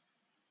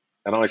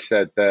 And I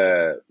said,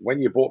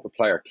 when you bought the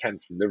player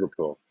Kent from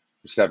Liverpool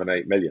for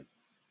 7-8 million,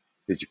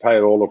 did you pay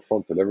it all up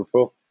front to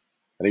Liverpool?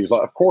 And he was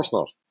like, of course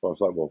not. So I was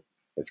like, well,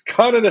 it's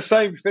kind of the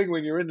same thing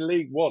when you're in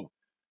League One.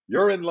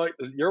 You're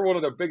one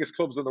of the biggest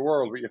clubs in the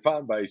world with your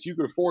fan base. You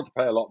could afford to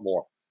pay a lot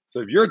more. So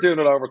if you're doing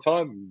it over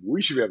time,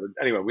 we should be able to.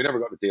 Anyway, we never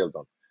got the deal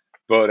done.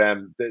 But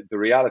the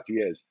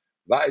reality is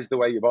that is the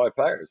way you buy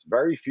players.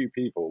 Very few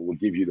people will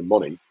give you the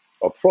money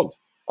up front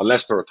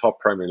unless they're a top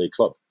Premier League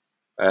club.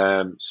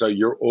 So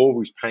you're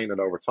always paying it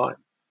over time.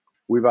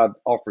 We've had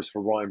offers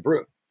for Ryan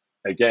Brew.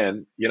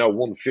 Again,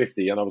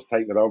 150, and I was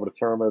taking it over the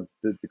term of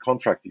the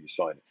contract that you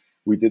signed.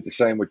 We did the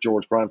same with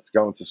George Grant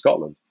going to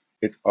Scotland.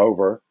 It's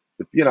over,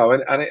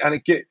 and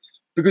it get,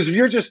 because if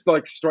you're just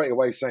like straight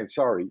away saying,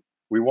 sorry,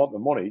 we want the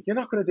money, you're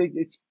not going to do.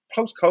 It's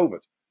post-COVID.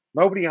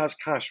 Nobody has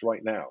cash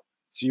right now.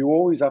 So you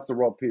always have to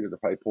rob Peter to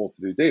pay Paul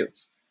to do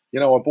deals. I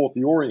bought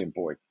the Orient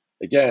boy.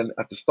 Again,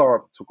 at the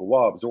start, it took a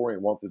while because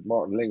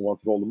Martin Ling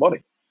wanted all the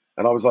money.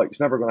 And I was like,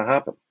 it's never going to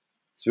happen.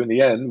 So in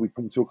the end, we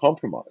come to a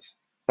compromise.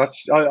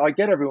 I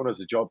get everyone has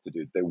a job to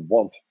do. They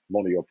want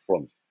money up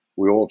front.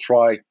 We all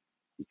try.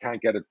 You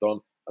can't get it done.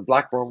 And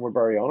Blackburn were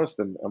very honest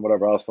and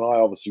whatever else. And I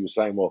obviously was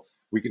saying, well,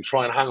 we can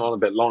try and hang on a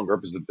bit longer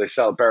because they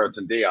sell Barrett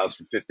and Diaz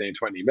for 15,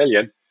 20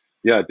 million.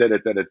 Yeah,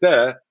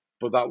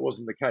 but that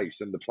wasn't the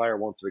case. And the player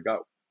wanted to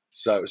go.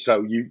 So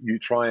you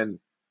try and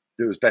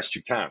do as best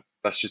you can.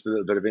 That's just a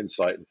little bit of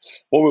insight.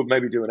 Or we'll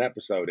maybe do an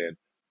episode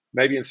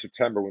maybe in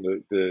September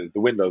when the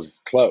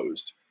window's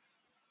closed.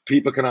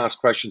 People can ask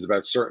questions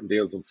about certain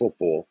deals in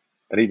football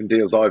and even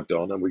deals I've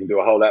done, and we can do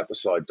a whole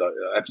episode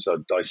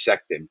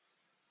dissecting.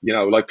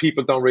 Like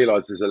people don't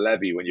realize there's a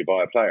levy when you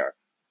buy a player.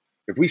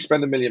 If we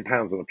spend £1 million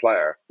on a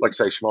player, like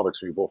say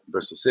Schmollix we bought from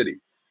Bristol City,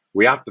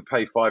 we have to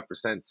pay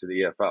 5% to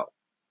the EFL.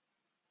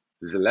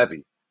 There's a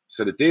levy.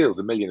 So the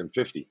deal's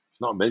 £1,050,000.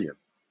 It's not a million.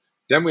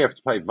 Then we have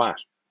to pay VAT.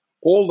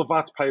 All the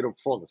VAT's paid up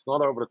front. It's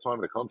not over the time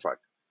of the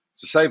contract.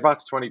 So say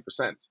VAT's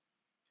 20%.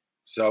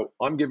 So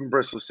I'm giving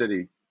Bristol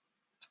City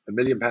 £1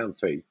 million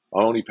fee.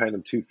 I only pay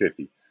them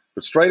 250.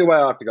 But straight away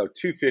I have to go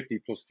 250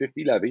 plus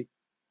 50 levy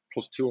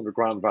plus 200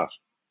 grand VAT.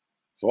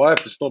 So I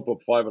have to stump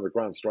up 500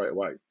 grand straight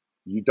away.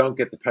 You don't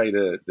get to pay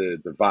the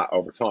VAT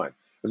over time.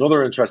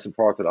 Another interesting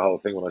part of the whole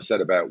thing when I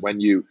said about when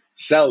you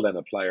sell then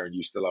a player and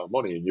you still owe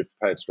money and you have to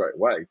pay it straight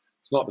away,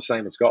 it's not the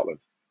same in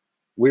Scotland.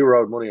 We were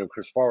owed money on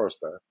Chris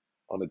Forrester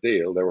on a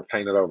deal. They were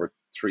paying it over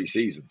 3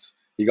 seasons.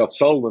 He got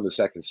sold in the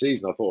second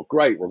season. I thought,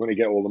 great, we're going to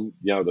get all the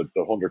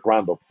 100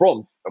 grand up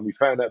front. And we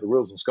found out the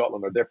rules in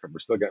Scotland are different. We're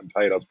still getting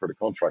paid as per the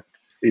contract,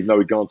 even though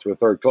we'd gone to a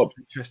third club.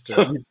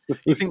 Interesting.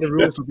 You think the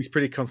rules would be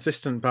pretty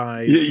consistent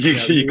by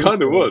you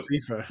kind of would.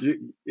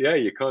 FIFA.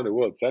 You kind of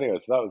would. So anyway,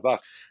 so that was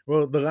that.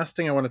 Well, the last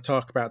thing I want to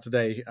talk about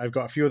today, I've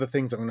got a few other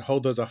things. I'm going to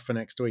hold those off for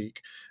next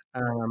week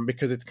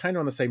because it's kind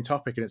of on the same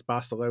topic, and it's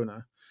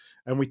Barcelona.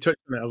 And we touched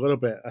on it a little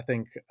bit, I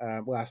think,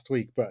 last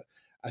week, but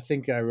I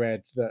think I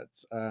read that,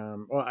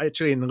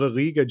 actually in La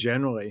Liga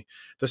generally,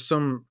 there's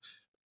some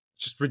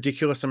just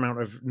ridiculous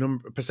amount of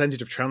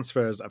percentage of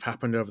transfers that have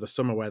happened over the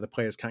summer where the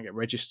players can't get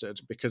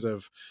registered because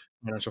of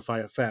financial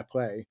fair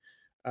play.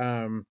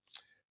 I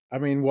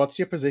mean, what's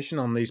your position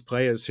on these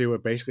players who are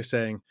basically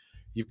saying,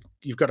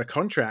 you've got a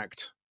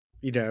contract,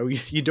 you don't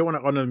want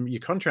to honor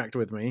your contract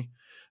with me,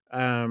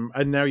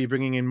 and now you're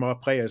bringing in more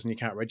players and you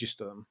can't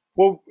register them?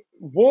 Well,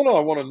 one,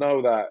 I want to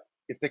know that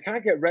if they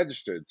can't get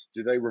registered,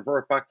 do they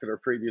revert back to their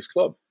previous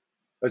club?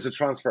 Is a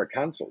transfer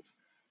cancelled?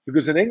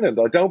 Because in England,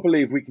 I don't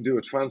believe we can do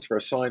a transfer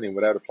signing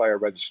without a player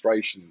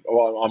registration.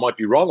 Oh, I might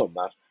be wrong on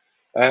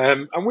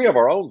that. And we have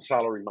our own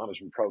salary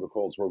management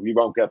protocols where we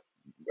won't get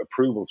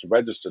approval to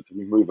register till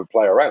we move a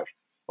player out.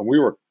 And we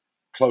were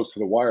close to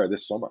the wire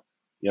this summer,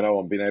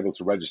 on being able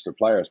to register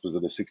players because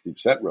of the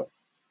 60% rule.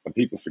 And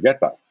people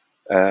forget that.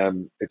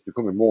 It's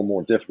becoming more and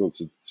more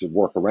difficult to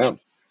work around.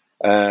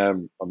 I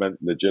meant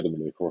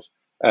legitimately, of course.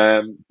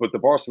 But the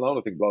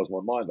Barcelona thing blows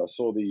my mind. I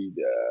saw the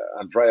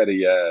Andrea,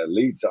 the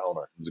Leeds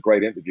owner. It was a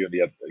great interview, and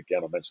I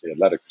mentioned the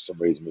Athletic for some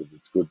reason.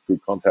 It's good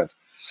content.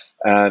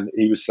 And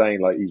he was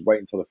saying he's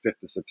waiting until the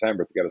 5th of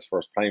September to get his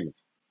first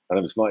payment. And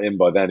if it's not in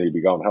by then, he'd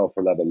be going hell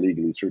for leather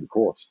legally through the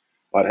courts.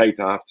 I'd hate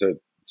to have to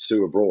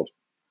sue abroad.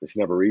 It's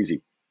never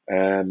easy.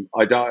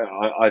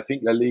 I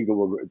think La Liga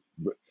will.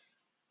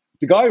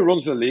 The guy who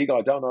runs the league,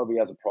 I don't know if he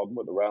has a problem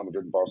with the Real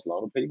Madrid and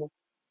Barcelona people.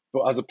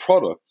 But as a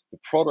product, the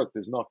product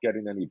is not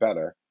getting any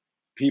better.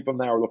 people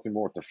now are looking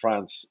more to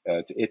France,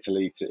 to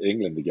Italy, to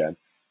England again,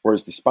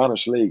 whereas the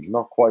Spanish league's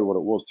not quite what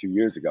it was 2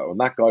 years ago. And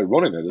that guy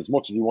running it, as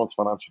much as he wants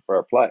financial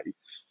fair play,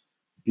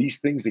 these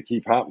things that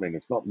keep happening,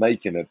 it's not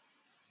making it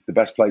the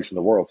best place in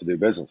the world to do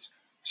business.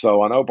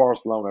 So I know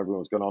Barcelona,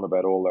 everyone's going on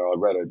about all their, I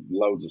read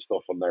loads of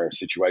stuff on their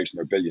situation,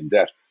 their billion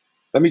debt.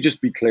 Let me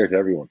just be clear to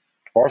everyone.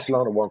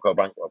 Barcelona won't go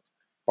bankrupt.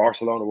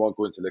 Barcelona won't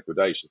go into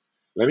liquidation.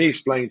 Let me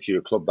explain to you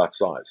a club that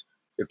size.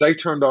 If they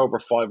turned over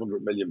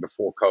 500 million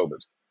before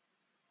COVID,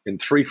 in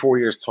 3-4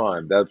 years'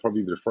 time, they'll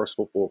probably be the first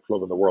football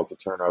club in the world to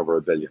turn over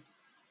 $1 billion.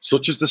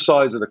 Such is the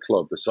size of the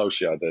club, the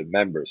socia, the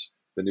members,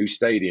 the new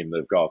stadium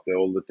they've got,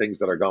 all the things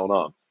that are going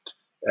on,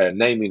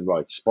 naming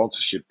rights,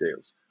 sponsorship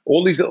deals,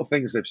 all these little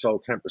things they've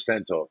sold 10%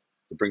 of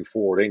to bring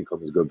forward income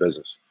is good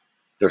business.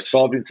 They're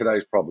solving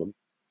today's problem,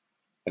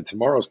 and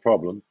tomorrow's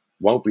problem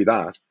won't be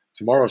that.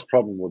 Tomorrow's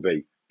problem will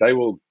be they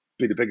will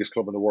be the biggest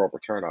club in the world for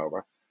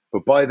turnover,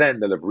 but by then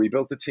they'll have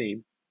rebuilt the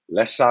team,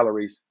 less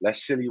salaries,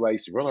 less silly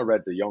waste. When I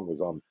read De Jong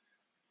was on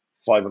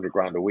 500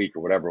 grand a week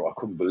or whatever, I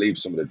couldn't believe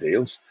some of the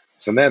deals.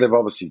 So now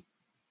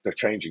they're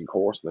changing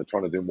course and they're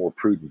trying to do more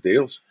prudent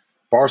deals.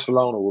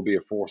 Barcelona will be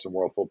a force in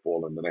world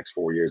football in the next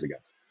 4 years again.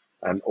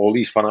 And all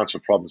these financial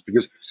problems,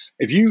 because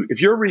if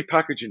you're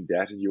repackaging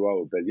debt and you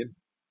owe $1 billion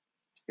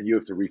and you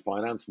have to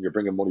refinance and you're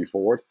bringing money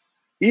forward,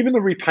 even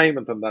the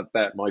repayment on that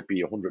debt might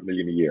be 100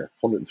 million a year,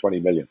 120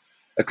 million.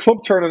 A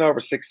club turning over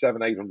 6,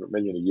 7, 800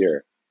 million a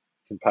year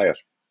can pay it.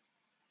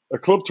 A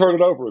club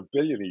turning over $1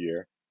 billion a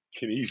year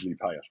can easily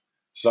pay it.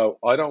 So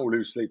I don't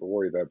lose sleep or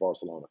worry about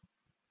Barcelona.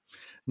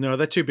 No,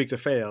 they're too big to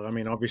fail. I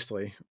mean,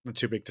 obviously, they're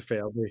too big to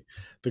fail.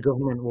 The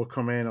government will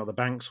come in, or the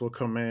banks will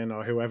come in,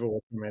 or whoever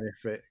will come in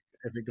if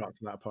it got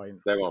to that point.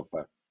 They won't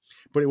fail.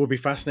 But it will be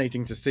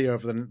fascinating to see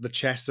over the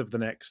chess of the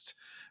next,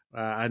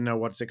 I don't know,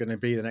 what's it going to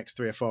be, the next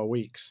 3 or 4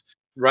 weeks.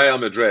 Real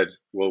Madrid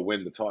will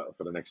win the title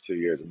for the next 2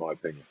 years, in my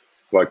opinion,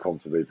 quite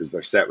comfortably, because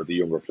they're set with the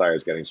younger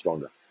players getting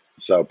stronger.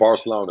 So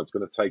Barcelona, it's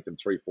going to take them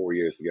 3-4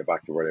 years to get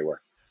back to where they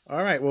were.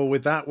 All right. Well,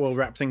 with that, we'll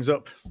wrap things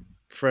up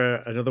for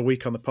another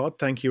week on the pod.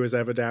 Thank you as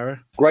ever,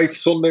 Dara. Great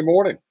Sunday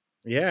morning.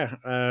 Yeah.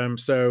 There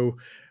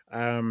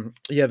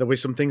were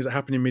some things that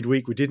happened in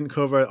midweek we didn't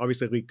cover.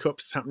 Obviously, League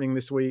Cup's happening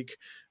this week.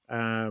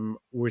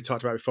 We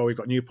talked about before, we've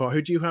got Newport.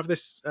 Who do you have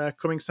this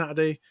coming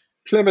Saturday?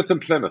 Plymouth and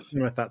Plymouth.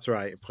 Plymouth, that's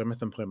right.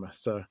 Plymouth and Plymouth.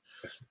 So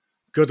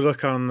good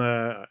luck on,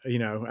 I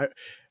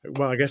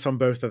guess on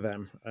both of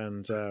them.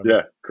 And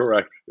yeah,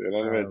 correct. You know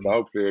what I mean? So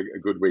hopefully a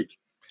good week.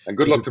 And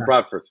good luck to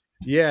Bradford.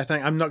 Yeah,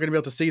 I'm not going to be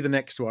able to see the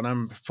next one.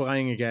 I'm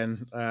flying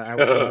again out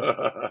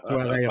to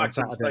LA on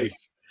Saturday.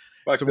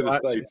 Back to the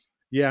States.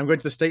 Yeah, I'm going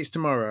to the States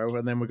tomorrow,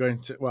 and then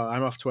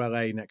I'm off to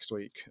LA next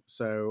week,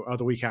 or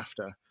the week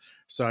after.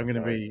 So I'm going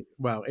to be,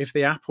 if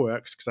the app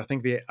works, because I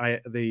think the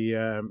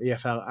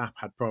EFL app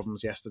had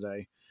problems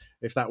yesterday.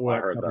 If that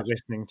works, I'll be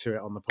listening to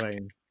it on the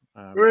plane.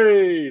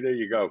 Hey, there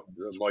you go.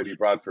 Mighty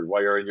Bradford,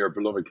 while you're in your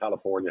beloved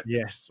California.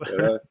 Yes.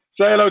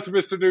 Say hello to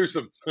Mr.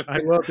 Newsom. I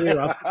will do.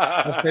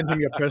 I'll send him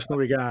your personal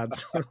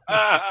regards.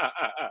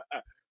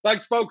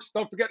 Thanks, folks.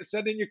 Don't forget to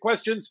send in your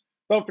questions.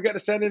 Don't forget to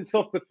send in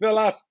stuff to fill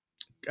out.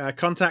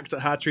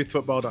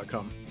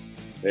 Contact@hardtruthfootball.com.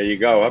 There you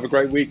go. Have a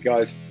great week,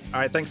 guys. All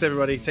right. Thanks,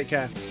 everybody. Take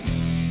care.